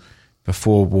vulnerable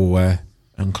before war,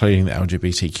 including the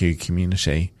LGBTQ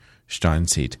community, Stein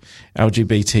said.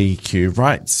 LGBTQ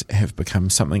rights have become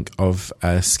something of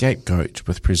a scapegoat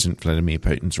with President Vladimir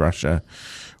Putin's Russia,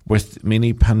 with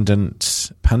many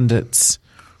pundits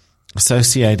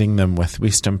associating them with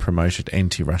Western-promoted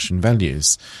anti-Russian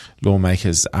values.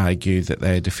 Lawmakers argue that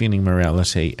they are defending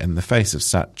morality in the face of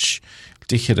such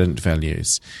decadent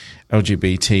values.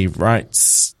 LGBT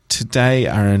rights today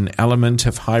are an element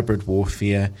of hybrid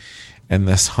warfare. In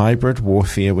this hybrid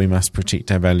warfare, we must protect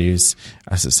our values,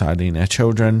 our society and our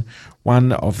children.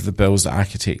 One of the bill's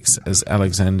architects is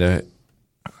Alexander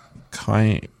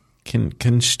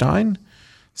Kinstein,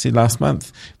 said last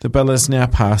month. The bill is now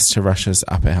passed to Russia's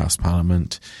upper house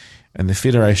parliament and the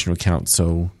Federation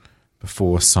Council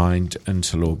before signed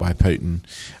into law by Putin.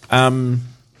 I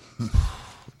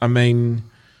mean,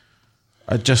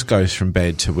 it just goes from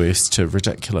bad to worse to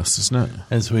ridiculous, isn't it?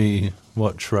 As we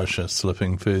watch Russia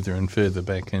slipping further and further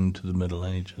back into the Middle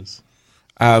Ages.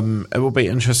 It will be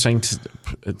interesting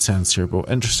it sounds terrible,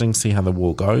 interesting to see how the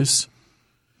war goes.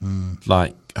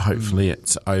 Like, hopefully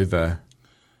it's over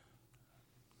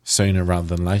sooner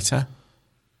rather than later.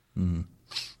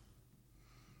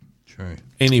 True.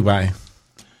 Anyway.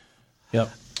 Yep.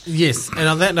 Yes, and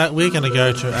on that note, we're going to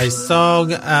go to a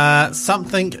song,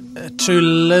 Something to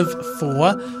Live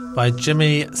For by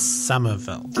Jimmy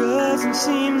Somerville. Doesn't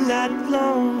seem that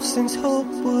long since hope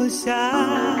was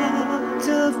out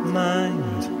of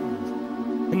mind,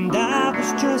 and I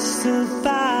was just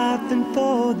surviving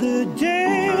for the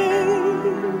day.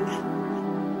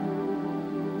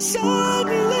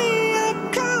 Suddenly a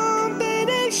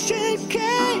combination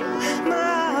came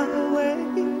my way,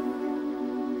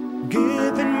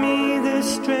 giving me the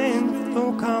strength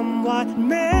for come what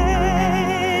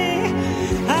may.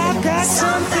 I've got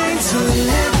something to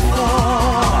live for,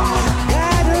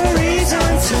 got a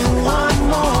reason to want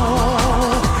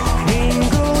more.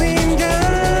 Ain't going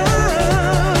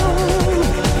down,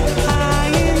 I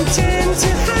intend to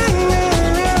hang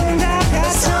around. I've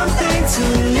got something to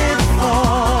live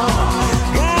for,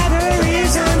 got a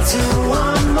reason to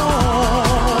want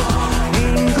more.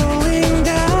 Ain't going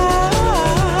down,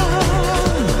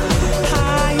 I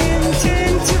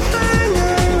intend to hang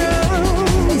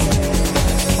around.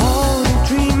 All the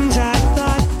dreams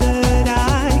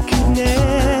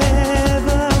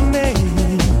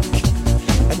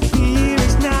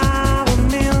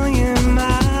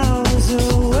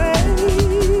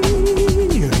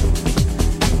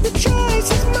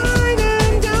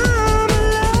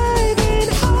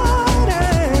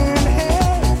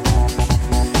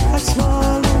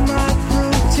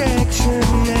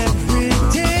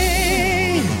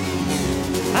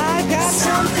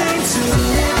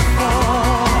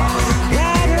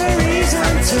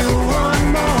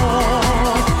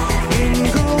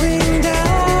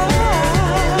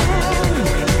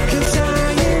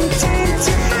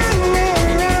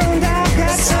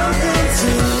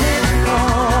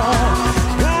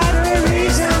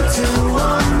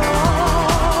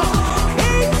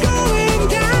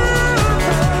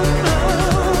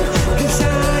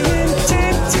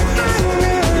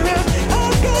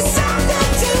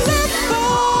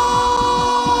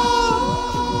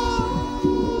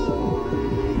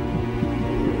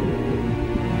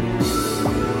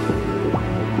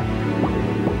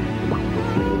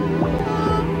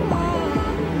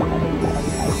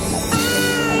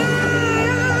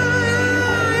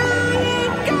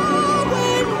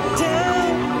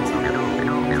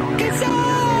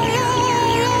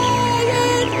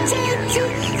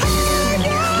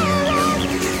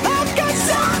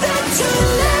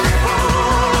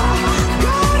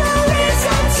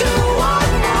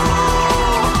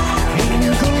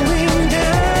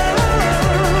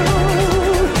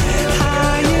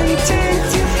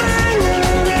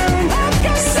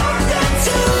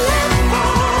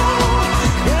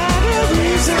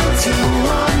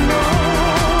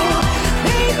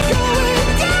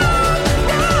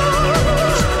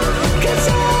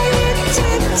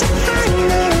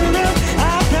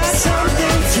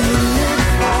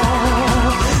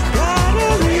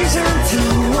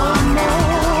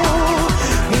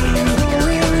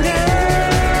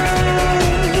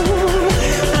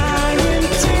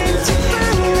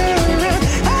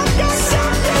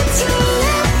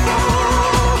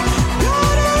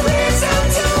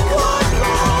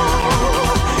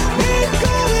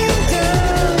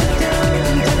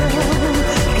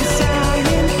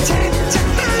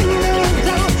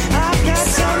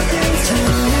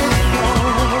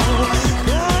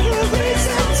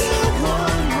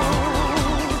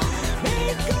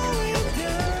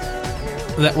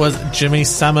That was Jimmy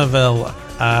Somerville,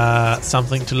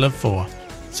 Something to Live For.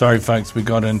 Sorry, folks, we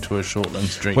got into a Shortland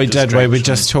Street. We did. We were distraction.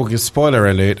 just talking. Spoiler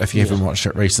alert! If you haven't watched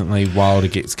it recently, Wilder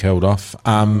gets killed off.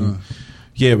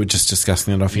 Yeah, we're just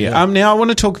discussing it off here. Now I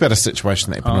want to talk about a situation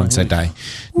that happened on Saturday.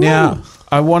 Now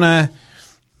I want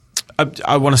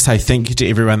to say thank you to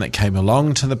everyone that came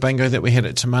along to the bingo that we had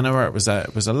at Te Manawa.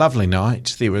 It was a lovely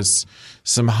night. There was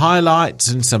some highlights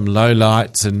and some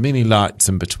lowlights and many lights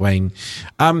in between.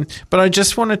 But I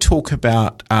just want to talk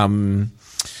about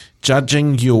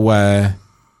judging your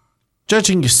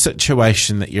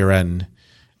situation that you're in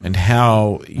and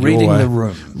how Reading the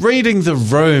room. Reading the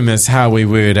room is how we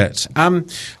word it.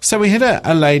 So we had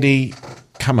a lady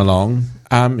come along.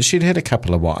 She'd had a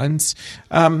couple of wines.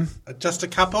 Just a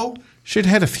couple? She'd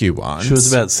had a few wines. She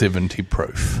was about 70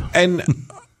 proof. And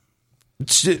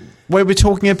we were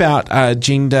talking about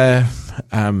gender,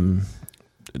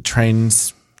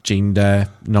 transgender,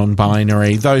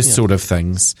 non-binary, those sort of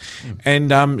things.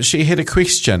 And she had a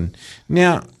question.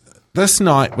 Now, this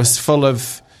night was full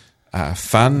of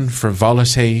fun,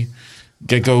 frivolity,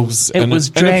 giggles. It was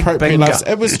drag inappropriate bingo. laughs.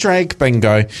 It was drag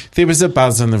bingo. There was a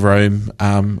buzz in the room,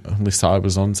 unless I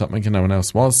was on something and no one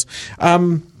else was.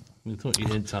 We thought you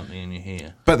had something in your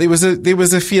hair. But there was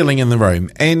a feeling in the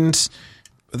room, and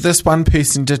this one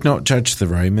person did not judge the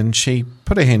room, and she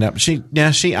put her hand up. She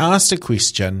asked a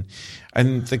question,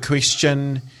 and the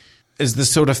question is the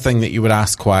sort of thing that you would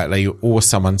ask quietly, or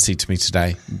someone said to me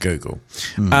today, Google.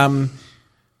 Now,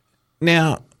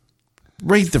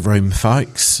 read the room,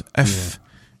 folks. If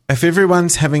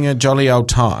everyone's having a jolly old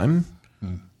time,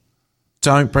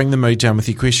 don't bring the mood down with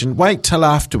your question. Wait till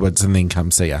afterwards and then come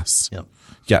see us. Yep.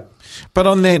 Yeah. But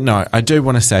on that note, I do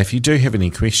want to say, if you do have any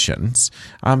questions,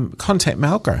 contact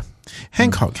Malgra.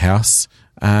 Hancock House,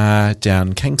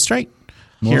 down King Street.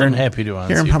 More than happy to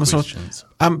answer here in your Palmerston. questions.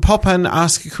 Pop in,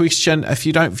 ask a question. If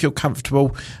you don't feel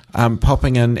comfortable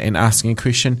popping in and asking a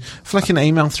question, flick an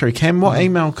email through. Cam, what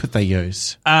email could they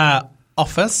use?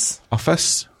 Office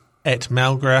Office at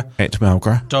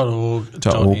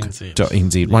malgra.org.nz.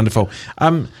 .org.nz. Wonderful.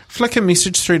 Flick a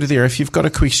message through to there if you've got a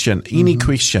question, any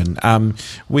question,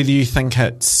 whether you think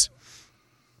it's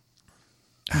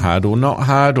hard or not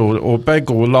hard, or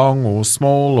big or long or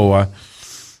small, or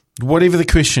whatever the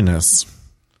question is,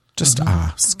 just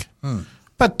ask.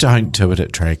 But don't do it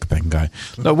at drag bingo.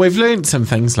 Look, we've learned some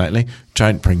things lately.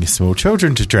 Don't bring your small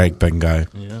children to drag bingo.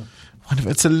 Yeah.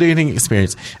 It's a learning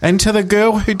experience. And to the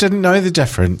girl who didn't know the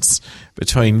difference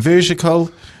between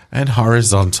vertical and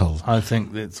horizontal, I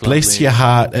think that's bless lovely. your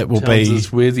heart, it will Tells be...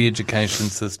 us where the education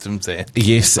system's at.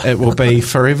 Yes, it will be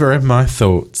forever in my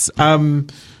thoughts.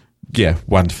 Yeah,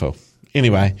 wonderful.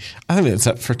 Anyway, I think that's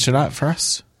it for tonight for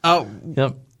us. Oh,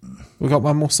 Yep. We got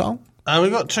one more song?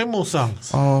 we've got two more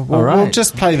songs. Oh, All right. we'll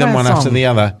just play them Play a one after song. the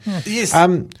other. Yes.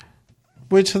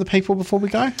 Word to the people before we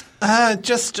go?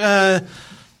 Just,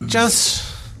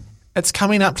 it's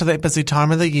coming up to that busy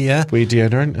time of the year. Wear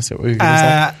deodorant, is that what we're going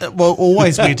to say? Well,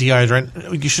 always wear deodorant.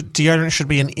 Deodorant should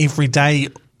be an everyday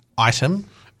item.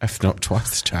 If not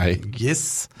twice a day.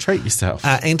 Yes. Treat yourself.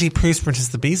 Antiperspirant is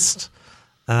the best.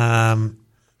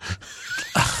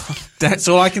 That's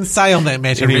all I can say on that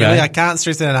matter, Anyway. really. I can't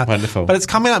stress that enough. Wonderful. But it's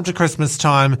coming up to Christmas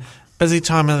time, busy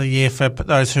time of the year for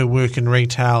those who work in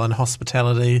retail and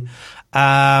hospitality.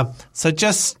 So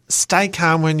just stay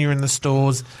calm when you're in the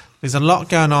stores. There's a lot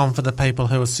going on for the people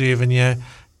who are serving you.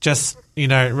 Just,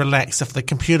 relax. If the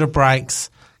computer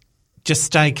breaks, just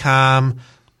stay calm.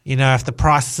 If the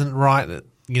price isn't right,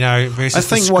 versus I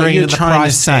think the what screen you're and the trying to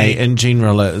price say tag. in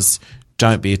general is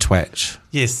don't be a twatch.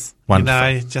 Yes.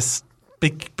 Wonderful. Just be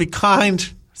kind,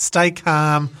 stay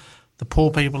calm. The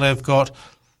poor people have got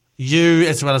you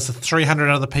as well as the 300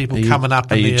 other people coming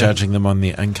up. Are in you there. judging them on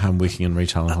their income working in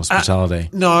retail and hospitality?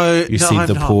 No, You no, said I'm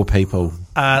the not. poor people.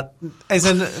 As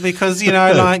in, because,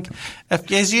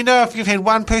 if you've had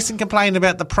one person complain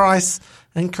about the price,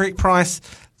 incorrect price,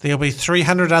 there'll be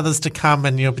 300 others to come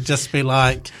and you'll just be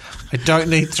like, I don't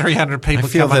need 300 people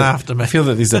coming after me. I feel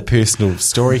that there's a personal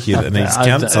story here that needs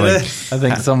counselling. I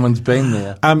think someone's been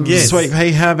there. Yes. Sweet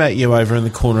Pea, how about you over in the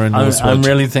corner in Northwood? I'm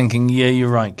really thinking, yeah, you're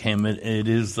right, Cam. It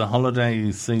is the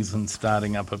holiday season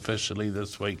starting up officially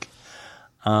this week.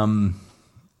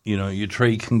 Your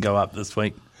tree can go up this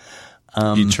week.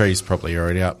 Your tree's probably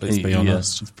already up, let's be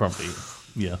honest. Yeah, it's probably,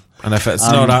 yeah. And if it's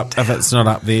not up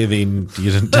there, then you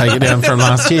didn't take it down from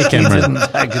last year, Cameron.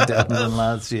 Didn't take it down from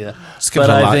last year. Just give it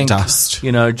a light dust.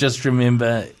 Just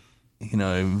remember,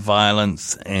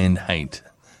 violence and hate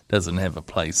doesn't have a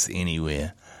place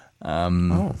anywhere.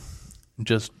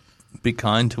 Just be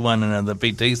kind to one another,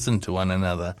 be decent to one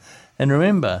another. And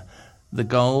remember, the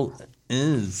goal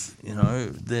is,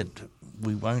 that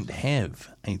we won't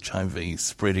have HIV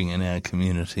spreading in our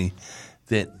community,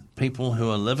 that people who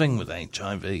are living with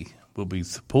HIV will be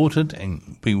supported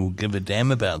and we will give a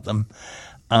damn about them,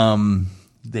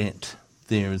 that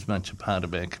they're as much a part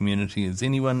of our community as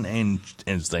anyone, and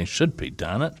as they should be,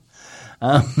 darn it.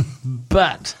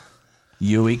 But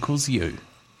you equals you,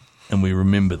 and we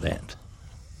remember that.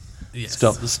 Yes.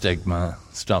 Stop the stigma,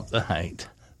 stop the hate,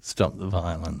 stop the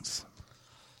violence.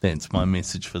 That's my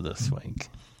message for this week.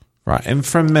 Right, and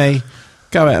from me,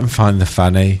 go out and find the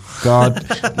funny. God,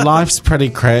 life's pretty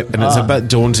crap and it's a bit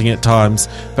daunting at times,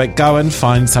 but go and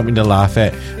find something to laugh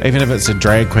at, even if it's a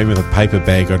drag queen with a paper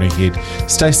bag on her head.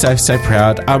 Stay safe, stay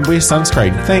proud. Wear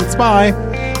sunscreen. Thanks, bye.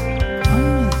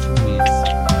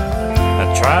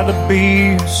 I tried to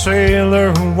be a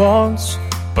sailor once,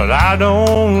 but I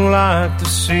don't like the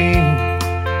sea.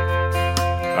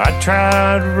 I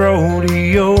tried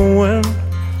rodeoing,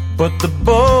 but the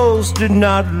bulls did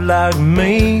not like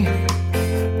me.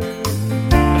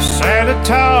 I sat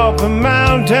atop a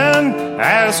mountain,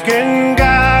 asking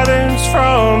guidance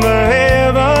from the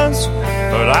heavens,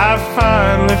 but I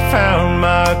finally found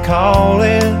my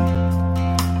calling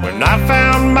when I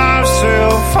found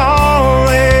myself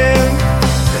falling.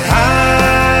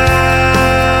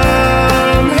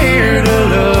 I'm here to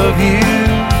love you.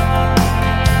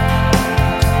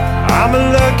 I'm a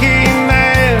lucky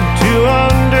man to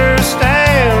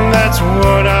understand that's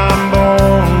what I'm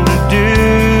born to do.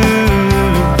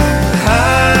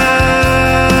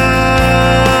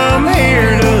 I'm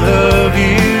here to love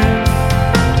you.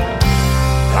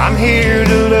 I'm here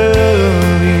to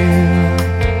love you.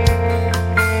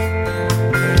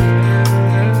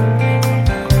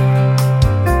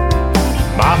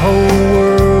 My whole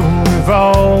world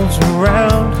revolves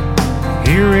around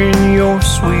hearing your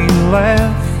sweet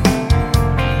laugh,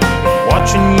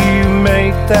 watching you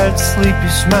make that sleepy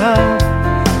smile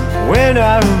when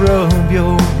I rub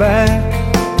your back,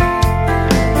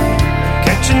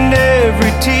 catching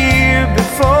every tear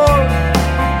before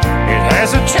it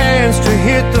has a chance to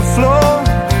hit the floor,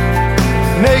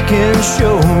 making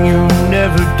sure you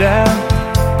never doubt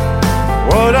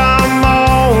what I'm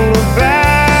all about.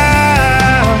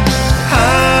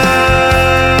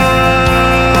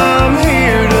 I'm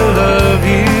here to love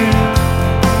you.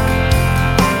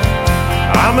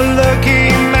 I'm a lucky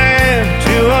man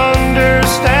to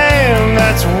understand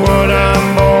that's what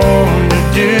I'm born to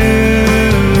do.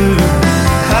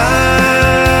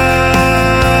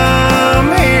 I'm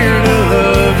here to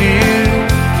love you.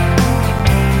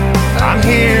 I'm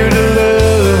here to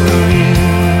love you.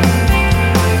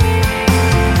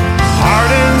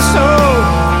 Heart and soul,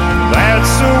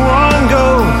 that's the one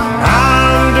goal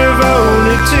I'm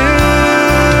devoted to.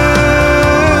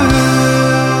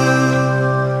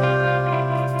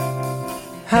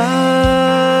 I'm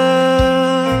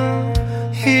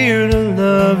here to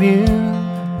love you.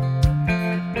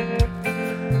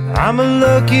 I'm a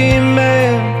lucky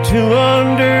man to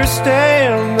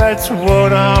understand that's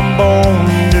what I'm born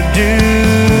to do.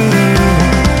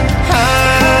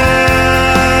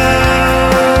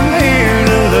 I'm here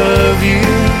to love you.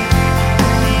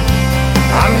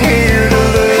 I'm here to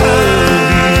love you.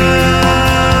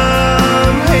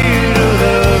 I'm here to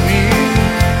love you.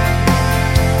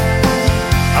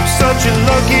 I'm such a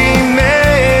lucky man.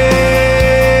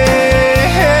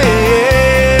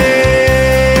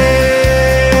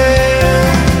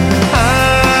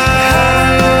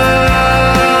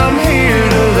 I'm here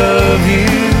to love you.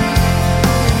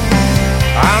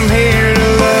 I'm here to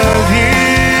love you.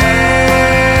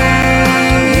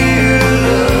 Here to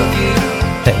love you.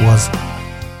 That was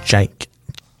Jake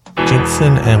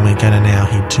Jensen, and we're going to now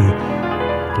head to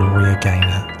Gloria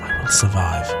Gaynor. I Will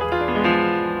Survive.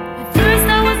 At first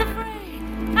I was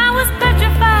afraid, I was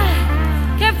petrified,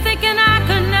 kept thinking I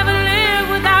could never live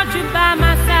without you by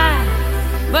my side.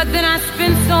 But then I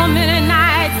spent so many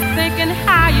nights thinking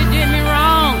how you did me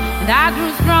wrong, and I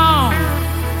grew strong,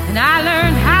 and I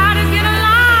learned how to get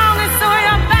along, and so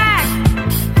you're back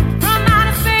from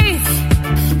outer space.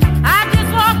 I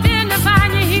just walked in to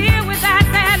find you here with that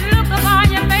sad look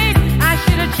upon your face. I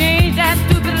should have changed that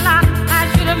stupid lock,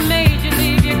 I should have made you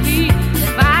leave your key.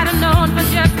 If I'd have known for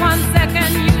just 1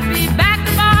 second you'd be back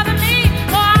to bother me.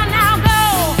 Oh, now go,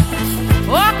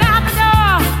 walk out the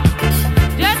door,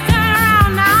 just turn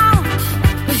around now,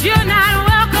 'cause you're not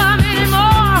welcome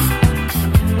anymore.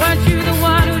 Weren't you the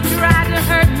one who tried to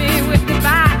hurt me with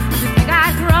goodbye?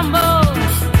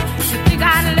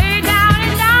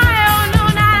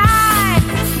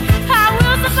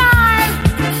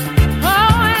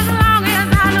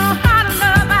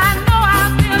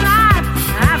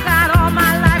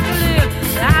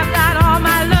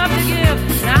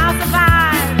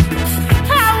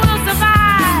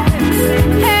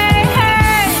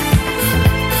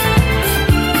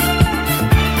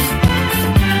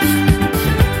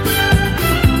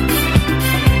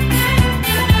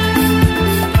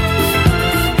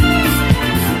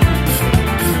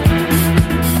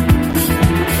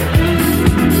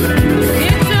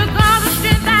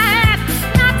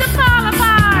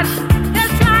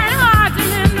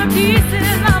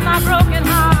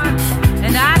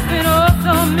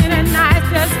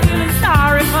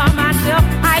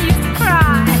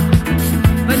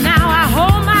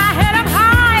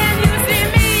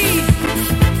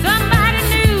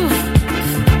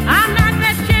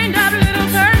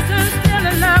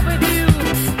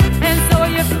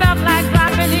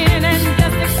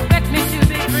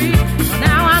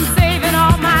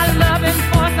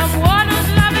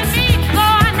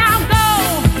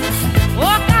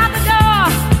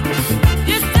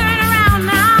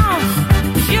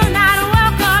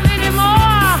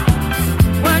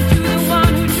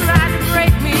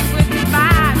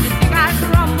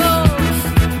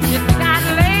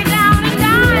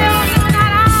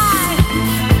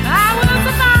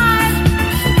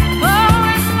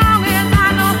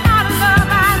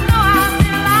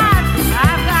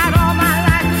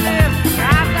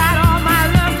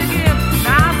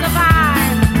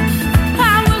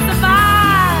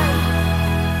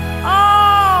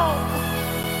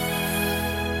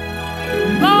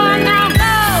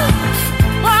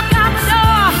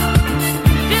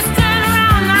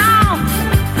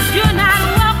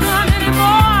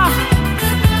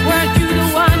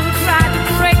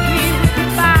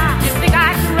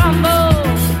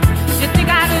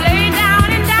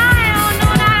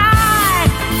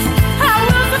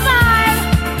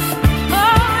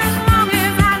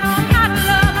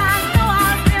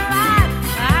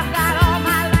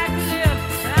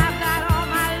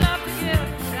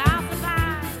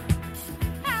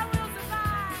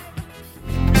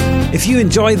 If you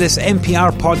enjoy this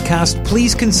NPR podcast,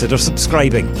 please consider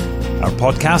subscribing. Our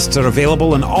podcasts are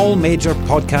available on all major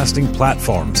podcasting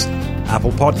platforms: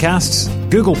 Apple Podcasts,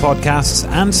 Google Podcasts,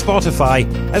 and Spotify,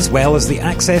 as well as the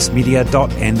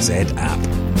accessmedia.nz app.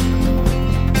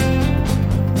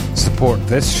 Support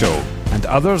this show and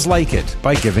others like it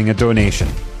by giving a donation.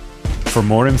 For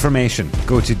more information,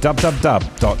 go to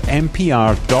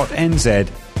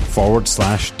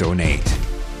www.mpr.nz/donate.